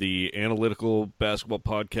 the analytical basketball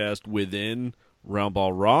podcast within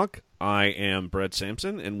Roundball Rock. I am Brett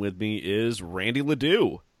Sampson, and with me is Randy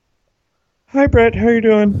Ledoux. Hi, Brett. How you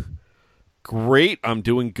doing? Great. I'm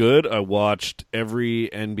doing good. I watched every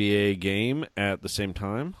NBA game at the same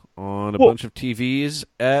time on a bunch of TVs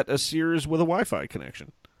at a Sears with a Wi-Fi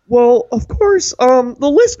connection. Well, of course, the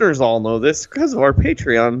listeners all know this because of our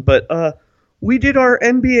Patreon, but we did our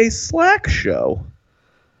NBA Slack show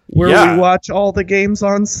where we watch all the games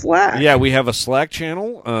on Slack. Yeah, we have a Slack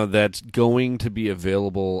channel that's going to be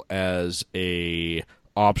available as a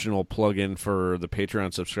optional plugin for the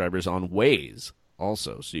Patreon subscribers on Waze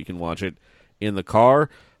also. So you can watch it in the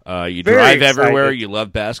car. You drive everywhere. You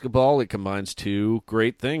love basketball. It combines two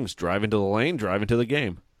great things. Drive into the lane, drive into the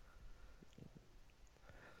game.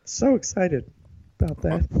 So excited about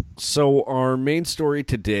that. So our main story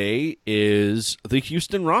today is the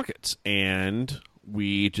Houston Rockets, and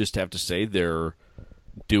we just have to say they're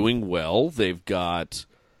doing well. They've got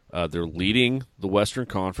they're leading the Western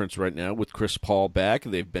Conference right now with Chris Paul back.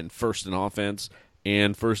 They've been first in offense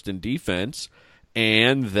and first in defense,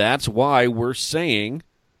 and that's why we're saying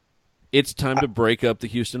it's time to break up the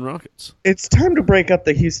Houston Rockets. It's time to break up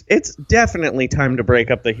the Houston. It's definitely time to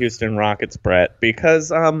break up the Houston Rockets, Brett,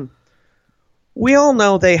 because we all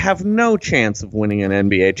know they have no chance of winning an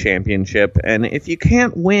NBA championship, and if you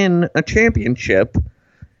can't win a championship,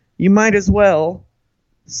 you might as well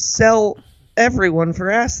sell everyone for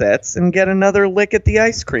assets and get another lick at the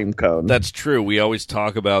ice cream cone. That's true. We always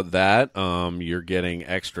talk about that. You're getting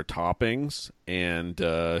extra toppings, and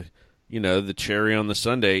the cherry on the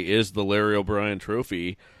sundae is the Larry O'Brien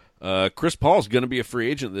Trophy. Chris Paul's going to be a free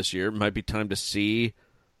agent this year. It might be time to see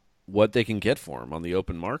what they can get for him on the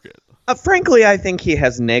open market. Frankly, I think he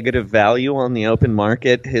has negative value on the open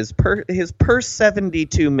market. His per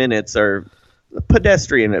 72 minutes are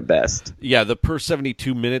pedestrian at best. Yeah, the per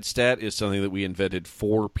 72-minute stat is something that we invented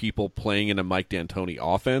for people playing in a Mike D'Antoni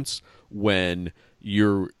offense when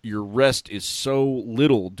your rest is so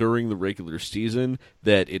little during the regular season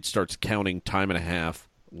that it starts counting time and a half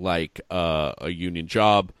like a union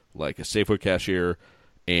job, like a Safeway cashier,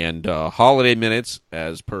 and holiday minutes,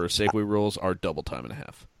 as per Safeway rules, are double time and a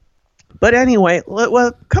half. But anyway,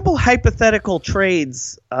 a couple hypothetical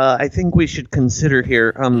trades I think we should consider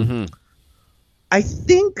here. I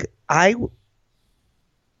think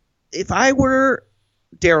if I were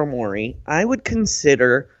Daryl Morey, I would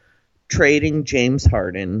consider trading James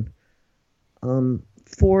Harden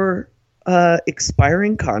for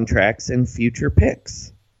expiring contracts and future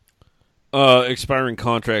picks. Expiring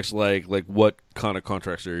contracts, like what kind of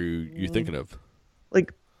contracts are you thinking of?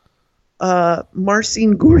 Like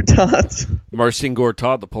Marcin Gortat. Marcin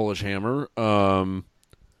Gortat, the Polish Hammer,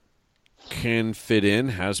 can fit in,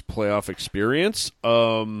 has playoff experience.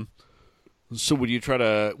 So would you try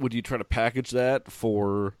to package that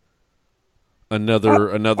for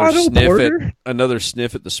another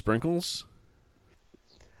sniff at the sprinkles?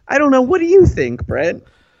 I don't know. What do you think, Brett?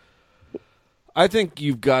 I think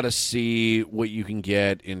you've got to see what you can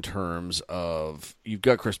get in terms of, you've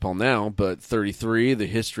got Chris Paul now, but 33, the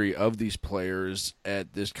history of these players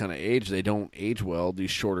at this kind of age, they don't age well, these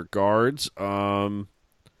shorter guards. I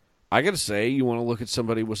got to say, you want to look at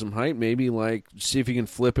somebody with some height, maybe like see if you can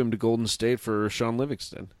flip him to Golden State for Sean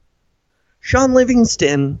Livingston. Sean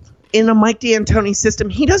Livingston, in a Mike D'Antoni system,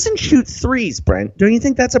 he doesn't shoot threes, Brent. Don't you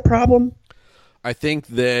think that's a problem? I think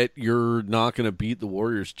that you're not going to beat the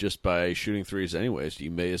Warriors just by shooting threes anyways. You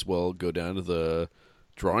may as well go down to the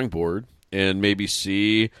drawing board and maybe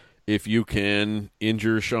see if you can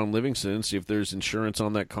injure Sean Livingston, see if there's insurance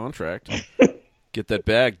on that contract, get that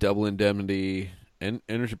bag, double indemnity and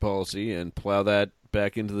energy policy, and plow that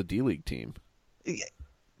back into the D-League team.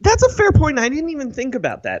 That's a fair point. I didn't even think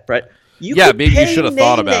about that, Brett. Maybe you should have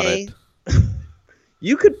thought about it.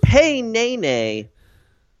 You could pay Nene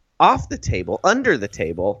off the table, under the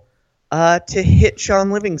table, to hit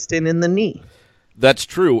Sean Livingston in the knee. That's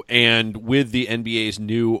true, and with the NBA's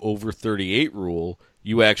new over 38 rule,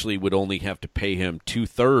 you actually would only have to pay him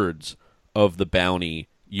 2/3 of the bounty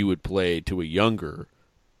you would play to a younger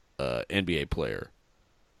NBA player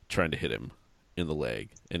trying to hit him in the leg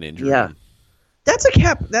and injure him. That's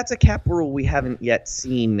a cap rule we haven't yet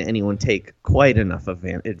seen anyone take quite enough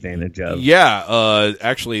advantage of. Yeah,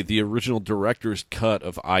 actually, the original director's cut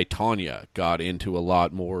of I, Tonya got into a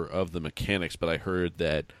lot more of the mechanics, but I heard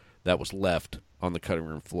that was left on the cutting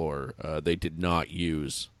room floor. They did not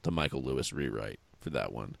use the Michael Lewis rewrite for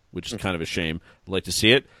that one, which is kind of a shame. I'd like to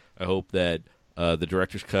see it. I hope that the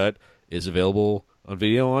director's cut is available on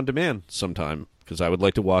video on demand sometime, because I would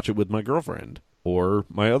like to watch it with my girlfriend or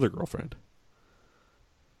my other girlfriend.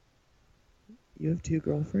 You have 2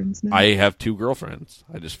 girlfriends now? I have 2 girlfriends.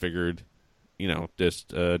 I just figured,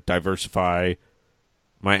 just diversify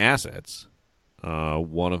my assets.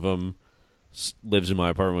 One of them lives in my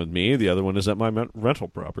apartment with me. The other one is at my rental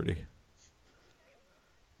property.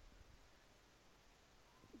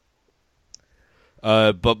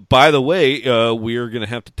 But by the way, we are going to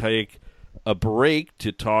have to take a break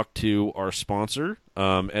to talk to our sponsor.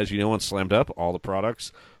 As you know, on Slammed Up, all the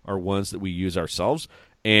products are ones that we use ourselves.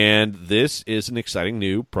 And this is an exciting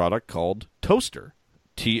new product called Toaster.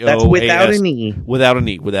 That's without an E. Without an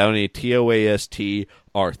E. Without an E. TOASTR.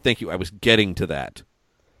 Thank you. I was getting to that.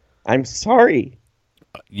 I'm sorry.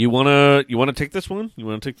 You wanna take this one? You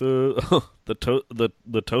wanna take the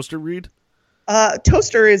the Toaster read?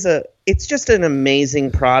 Toaster it's just an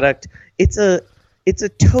amazing product. It's a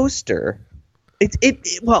toaster.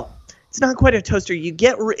 It's not quite a toaster.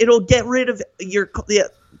 It'll get rid of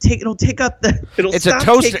it'll take up the. It's a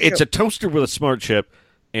toaster. It's a toaster with a smart chip,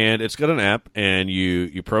 and it's got an app, and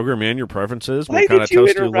you program in your preferences. Why did you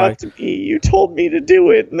interrupt me? You told me to do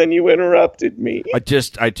it, and then you interrupted me.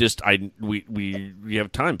 We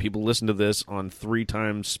have time. People listen to this on 3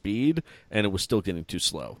 times speed, and it was still getting too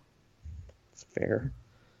slow. It's fair.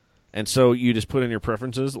 And so you just put in your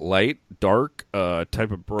preferences: light, dark, type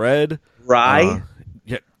of bread, rye.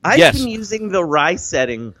 I've been using the rye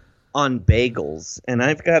setting on bagels, and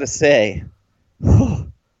I've got to say, I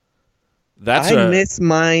miss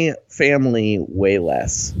my family way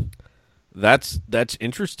less. That's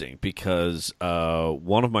interesting, because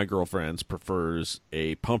one of my girlfriends prefers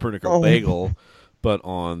a pumpernickel bagel, but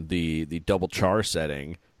on the double char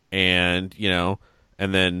setting, and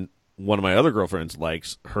and then one of my other girlfriends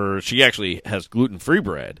likes she actually has gluten-free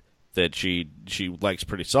bread that she likes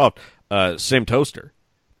pretty soft. Same toaster.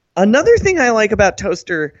 Another thing I like about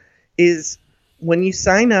Toaster is when you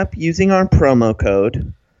sign up using our promo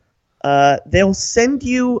code, they'll send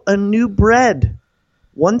you a new bread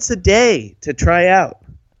once a day to try out.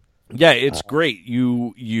 Yeah, it's great.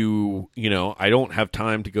 You I don't have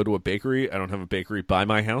time to go to a bakery. I don't have a bakery by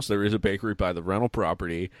my house. There is a bakery by the rental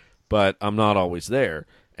property, but I'm not always there.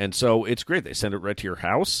 And so it's great. They send it right to your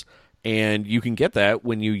house, and you can get that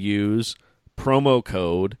when you use promo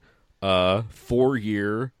code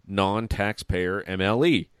 4-year non-taxpayer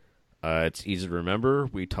MLE. It's easy to remember.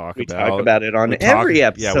 We talk about it on every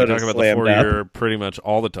episode. Yeah, we talk about the 4-year pretty much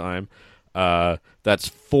all the time. That's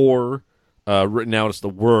 4 written out as the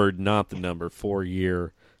word, not the number.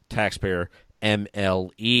 4-year taxpayer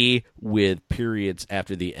MLE with periods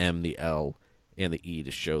after the M, the L, and the E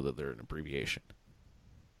to show that they're an abbreviation.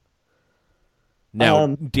 Now,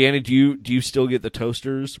 Danny, do you still get the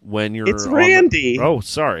toasters when you're? It's Randy. Oh,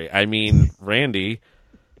 sorry. I mean, Randy.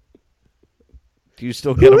 Do you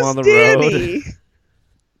still get them on the Danny? road?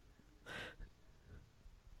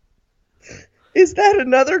 Is that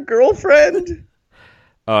another girlfriend?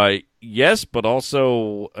 Yes, but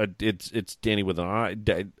also it's Danny with an I.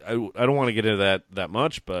 I don't want to get into that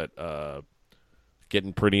much, but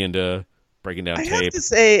getting pretty into breaking down tape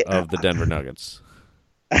of the Denver Nuggets.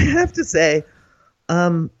 I have to say,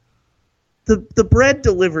 the bread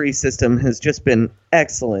delivery system has just been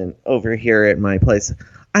excellent over here at my place.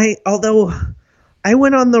 Although I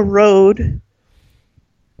went on the road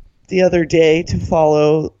the other day to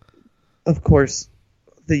follow, of course,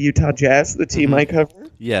 the Utah Jazz, the team I cover.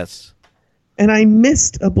 Yes. And I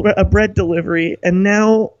missed a bread delivery, and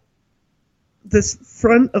now this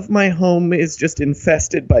front of my home is just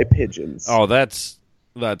infested by pigeons. Oh, that's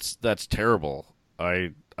terrible.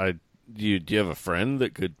 Do you have a friend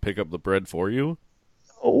that could pick up the bread for you?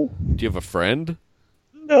 No. Do you have a friend?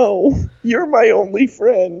 No, you're my only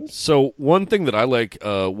friend. So one thing that I like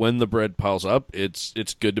when the bread piles up, it's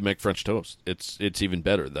good to make French toast. It's even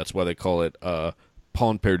better. That's why they call it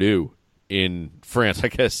pain perdu in France. I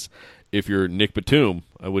guess if you're Nick Batum,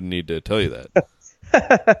 I wouldn't need to tell you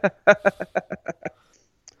that.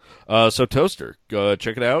 So Toaster, go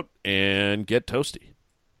check it out and get toasty.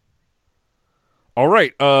 All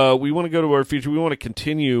right, we want to go to our feature. We want to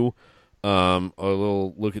continue a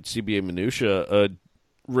little look at CBA minutia.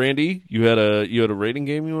 Randy, you had a rating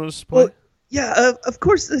game you want to play? Well, yeah, of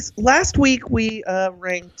course. This last week we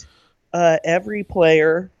ranked every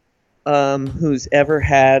player who's ever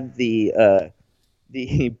had the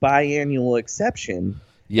biannual exception.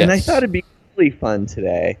 Yes. And I thought it'd be really fun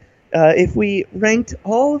today if we ranked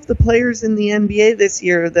all of the players in the NBA this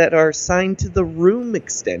year that are signed to the room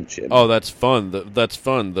extension. Oh, that's fun. That's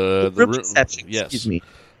fun. The room exception. Yes. Excuse me.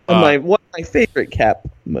 One of my favorite cap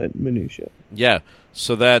minutia. Yeah.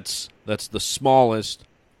 So that's the smallest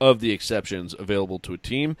of the exceptions available to a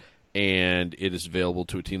team, and it is available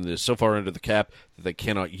to a team that is so far under the cap that they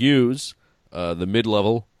cannot use the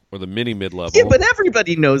mid-level or the mini-mid-level. Yeah, but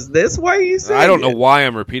everybody knows this. Why are you saying I don't know why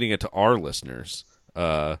I'm repeating it to our listeners,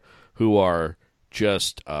 who are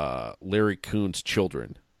just Larry Kuhn's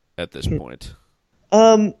children at this point.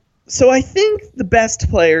 So I think the best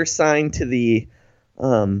player signed to the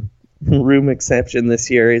room exception this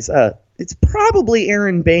year is it's probably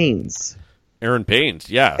Aaron Baines. Aaron Baines,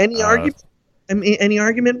 yeah. Any argument? Any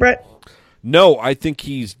argument, Brett? No, I think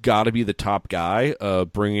he's got to be the top guy,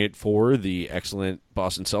 bringing it for the excellent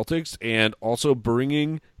Boston Celtics, and also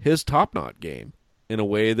bringing his top-knot game in a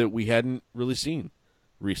way that we hadn't really seen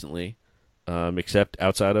recently, except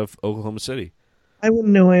outside of Oklahoma City. I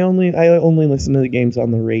wouldn't know. I only listen to the games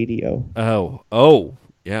on the radio. Oh,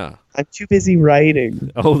 yeah. I'm too busy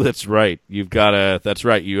writing. Oh, that's right. That's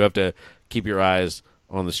right. You have to keep your eyes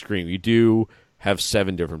on the screen. You do have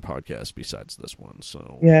 7 different podcasts besides this one,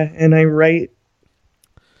 so. Yeah, and I've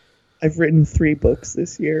written 3 books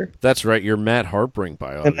this year. That's right. You're Matt Harpring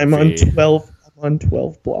biography. And I'm on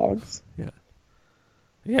 12 blogs. Yeah.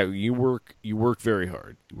 Yeah, you work very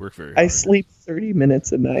hard. I sleep 30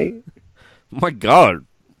 minutes a night. My God,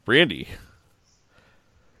 Randy.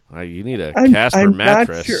 You need a Casper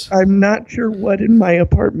mattress. I'm not sure what in my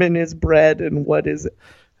apartment is bread and what is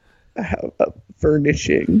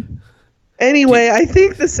furnishing. Anyway, I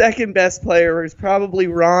think the second best player is probably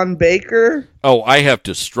Ron Baker. Oh, I have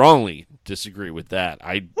to strongly disagree with that.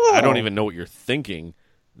 I don't even know what you're thinking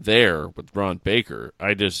there with Ron Baker.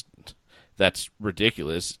 That's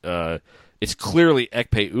ridiculous. It's clearly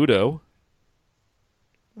Ekpe Udoh.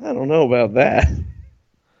 I don't know about that.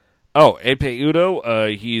 Oh, Ekpe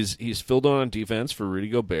Udoh, he's filled on defense for Rudy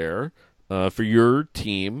Gobert, for your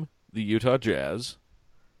team, the Utah Jazz.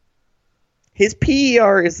 His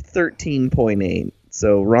PER is 13.8,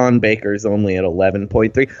 so Ron Baker's only at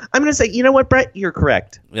 11.3. I'm going to say, you know what, Brett? You're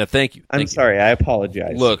correct. Yeah, thank you. I'm sorry. I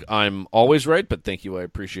apologize. Look, I'm always right, but thank you. I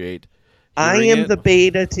appreciate I am the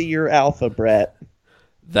beta to your alpha, Brett.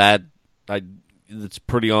 It's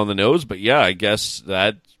pretty on the nose, but yeah, I guess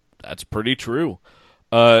that's pretty true.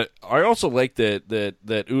 I also like that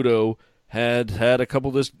Udoh had a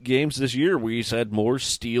couple of games this year where he's had more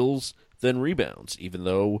steals than rebounds, even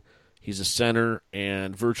though he's a center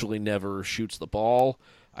and virtually never shoots the ball.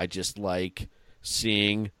 I just like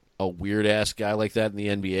seeing a weird-ass guy like that in the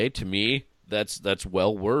NBA. To me, that's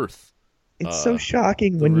well worth. It's so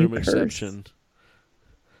shocking when you curse. Exception.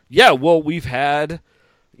 Yeah, well, we've had,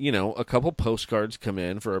 a couple postcards come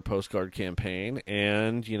in for our postcard campaign,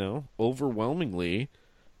 and, overwhelmingly,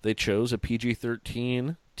 they chose a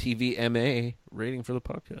PG-13 TVMA rating for the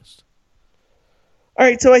podcast. All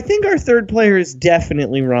right, so I think our third player is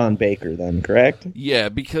definitely Ron Baker then, correct? Yeah,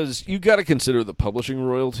 because you got to consider the publishing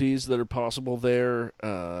royalties that are possible there.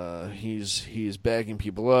 He's bagging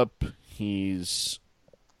people up. He's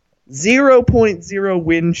 0.0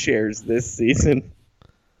 win shares this season.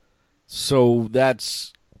 So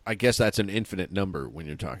I guess that's an infinite number when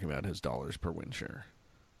you're talking about his dollars per win share.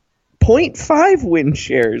 0.5 win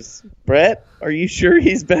shares. Brett, are you sure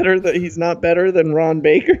he's not better than Ron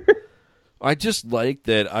Baker? I just like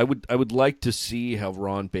that. I would like to see how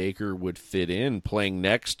Ron Baker would fit in playing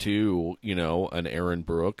next to, an Aaron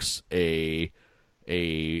Brooks, a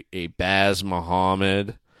Baz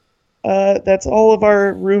Muhammad. That's all of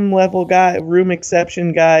our room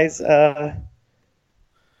exception guys.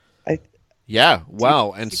 Yeah,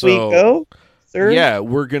 wow. And should we go, sir? Yeah,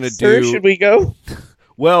 we're going to do... Sir, should we go?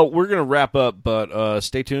 Well, we're going to wrap up, but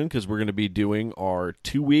stay tuned because we're going to be doing our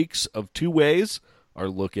 2 weeks of 2 ways, our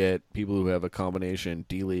look at people who have a combination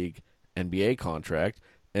D-League NBA contract,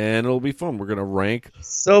 and it'll be fun. We're going to rank.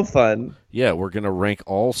 So fun. Yeah, we're going to rank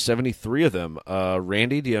all 73 of them.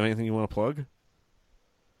 Randy, do you have anything you want to plug?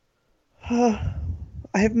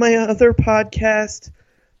 I have my other podcast,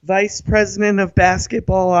 Vice President of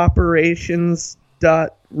Basketball Operations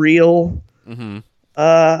 .real. Mm-hmm.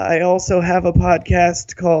 I also have a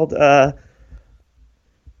podcast called The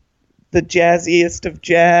Jazziest of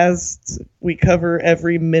Jazz. We cover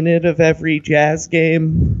every minute of every Jazz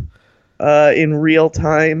game in real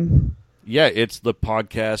time. Yeah, it's the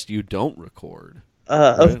podcast you don't record.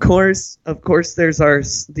 Right? Of course, there's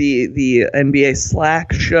the NBA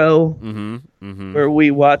Slack show, where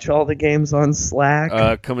we watch all the games on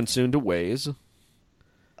Slack. Coming soon to Waze.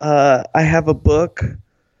 I have a book.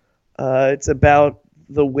 It's about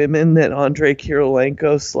the women that Andrei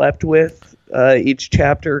Kirilenko slept with. Each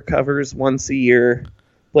chapter covers once a year,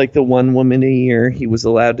 like the one woman a year he was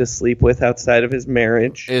allowed to sleep with outside of his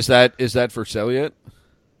marriage. Is that for sale yet?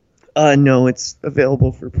 No, it's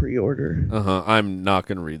available for pre-order. I'm not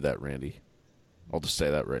going to read that, Randy. I'll just say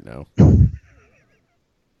that right now.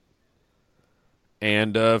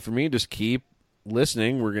 And for me, just keep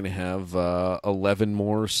listening. We're going to have 11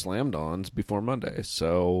 more slam-dons before Monday,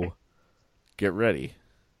 so get ready.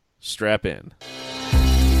 Strap in.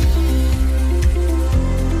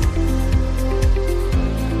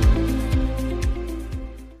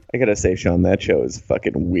 I gotta say, Sean, that show is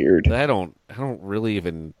fucking weird. I don't really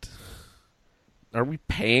even. Are we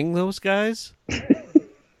paying those guys?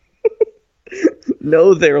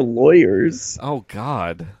 No, they're lawyers. Oh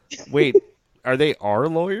God! Wait, are they our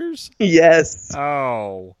lawyers? Yes.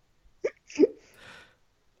 Oh.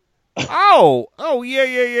 Oh,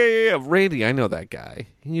 yeah. Randy, I know that guy.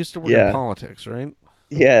 He used to work in politics, right?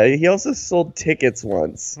 Yeah, he also sold tickets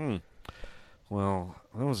once. Well,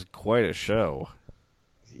 that was quite a show.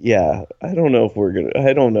 Yeah, I don't know if we're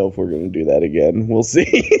gonna do that again. We'll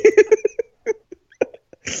see.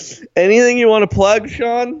 Anything you want to plug,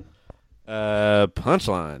 Sean?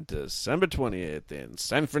 Punchline, December 20th in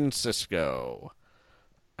San Francisco.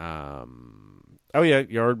 Oh yeah,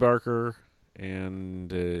 Yardbarker, and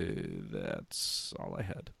that's all I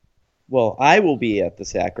had. Well, I will be at the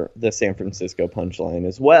San Francisco Punchline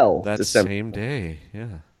as well. That same day,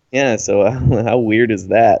 yeah. Yeah, so how weird is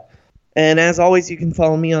that? And as always, you can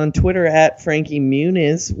follow me on Twitter at Frankie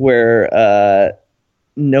Muniz, where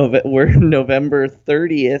November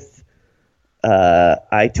 30th,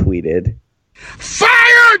 I tweeted,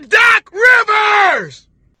 "Fire Doc Rivers!"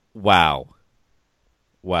 Wow.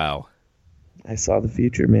 I saw the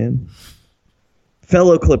future, man.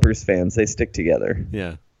 Fellow Clippers fans, they stick together.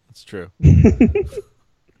 Yeah, that's true.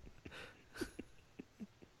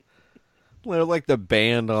 They're like the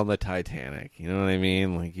band on the Titanic, you know what I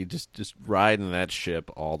mean? Like you just riding that ship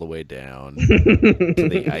all the way down to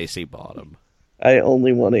the icy bottom. I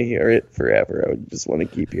only want to hear it forever. I just want to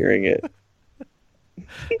keep hearing it.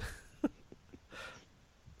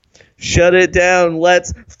 Shut it down.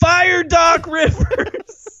 Let's fire Doc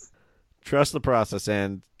Rivers. Trust the process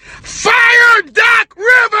and fire Doc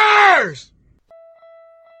Rivers.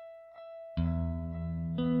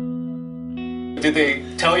 Did they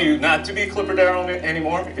tell you not to be Clipper Darrell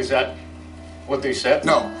anymore? Is that what they said?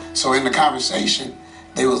 No. So in the conversation,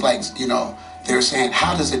 they was like, they were saying,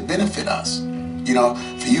 how does it benefit us?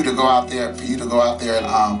 For you to go out there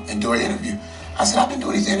and do an interview. I said, I've been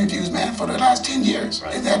doing these interviews, man, for the last 10 years.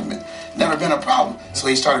 Right. It hasn't never been a problem. So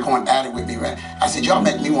he started going at it with me, right? I said, y'all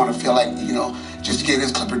make me want to feel like, just to give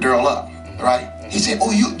this Clipper Darrell up, right? He said, oh,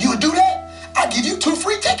 you would do that? I'll give you 2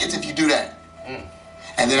 free tickets if you do that.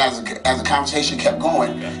 And then as the conversation kept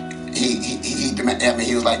going,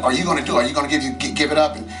 he was like, "Are you going to do it? Are you going to give it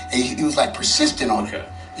up?" And he was like persistent on it,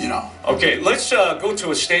 Okay, let's go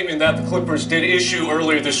to a statement that the Clippers did issue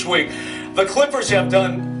earlier this week. The Clippers have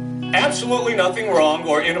done absolutely nothing wrong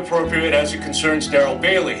or inappropriate as it concerns Darrell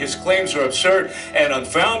Bailey. His claims are absurd and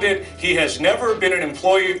unfounded. He has never been an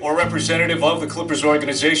employee or representative of the Clippers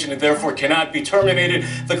organization and therefore cannot be terminated.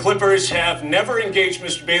 The Clippers have never engaged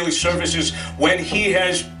Mr. Bailey's services when he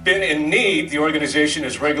has been in need. The organization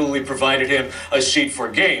has regularly provided him a seat for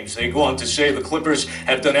games. They go on to say the Clippers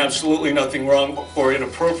have done absolutely nothing wrong or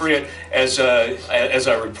inappropriate as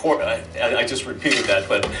I report. I just repeated that,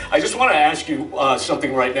 but I just want to ask you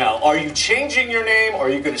something right now. Are you changing your name? Or are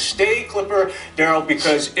you going to stay Clipper Darrell?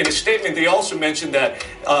 Because in a statement, they also mentioned that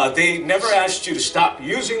they never asked you to stop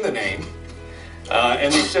using the name.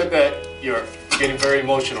 And they said that you're getting very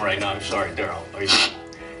emotional right now. I'm sorry, Darrell.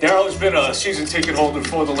 Darrell has been a season ticket holder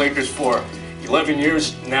for the Lakers for 11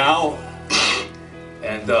 years now.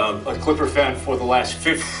 And a Clipper fan for the last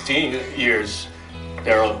 15 years,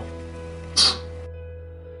 Darrell.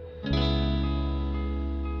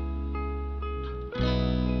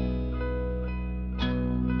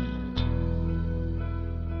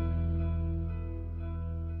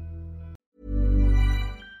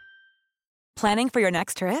 Planning for your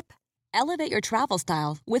next trip? Elevate your travel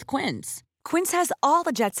style with Quince. Quince has all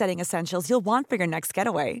the jet-setting essentials you'll want for your next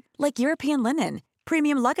getaway, like European linen,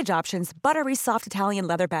 premium luggage options, buttery soft Italian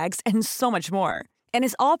leather bags, and so much more. And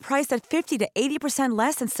is all priced at 50 to 80%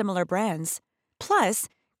 less than similar brands. Plus,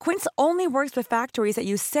 Quince only works with factories that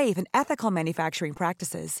use safe and ethical manufacturing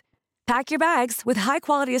practices. Pack your bags with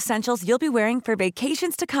high-quality essentials you'll be wearing for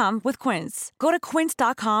vacations to come with Quince. Go to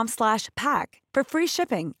quince.com/pack for free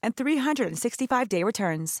shipping and 365-day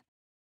returns.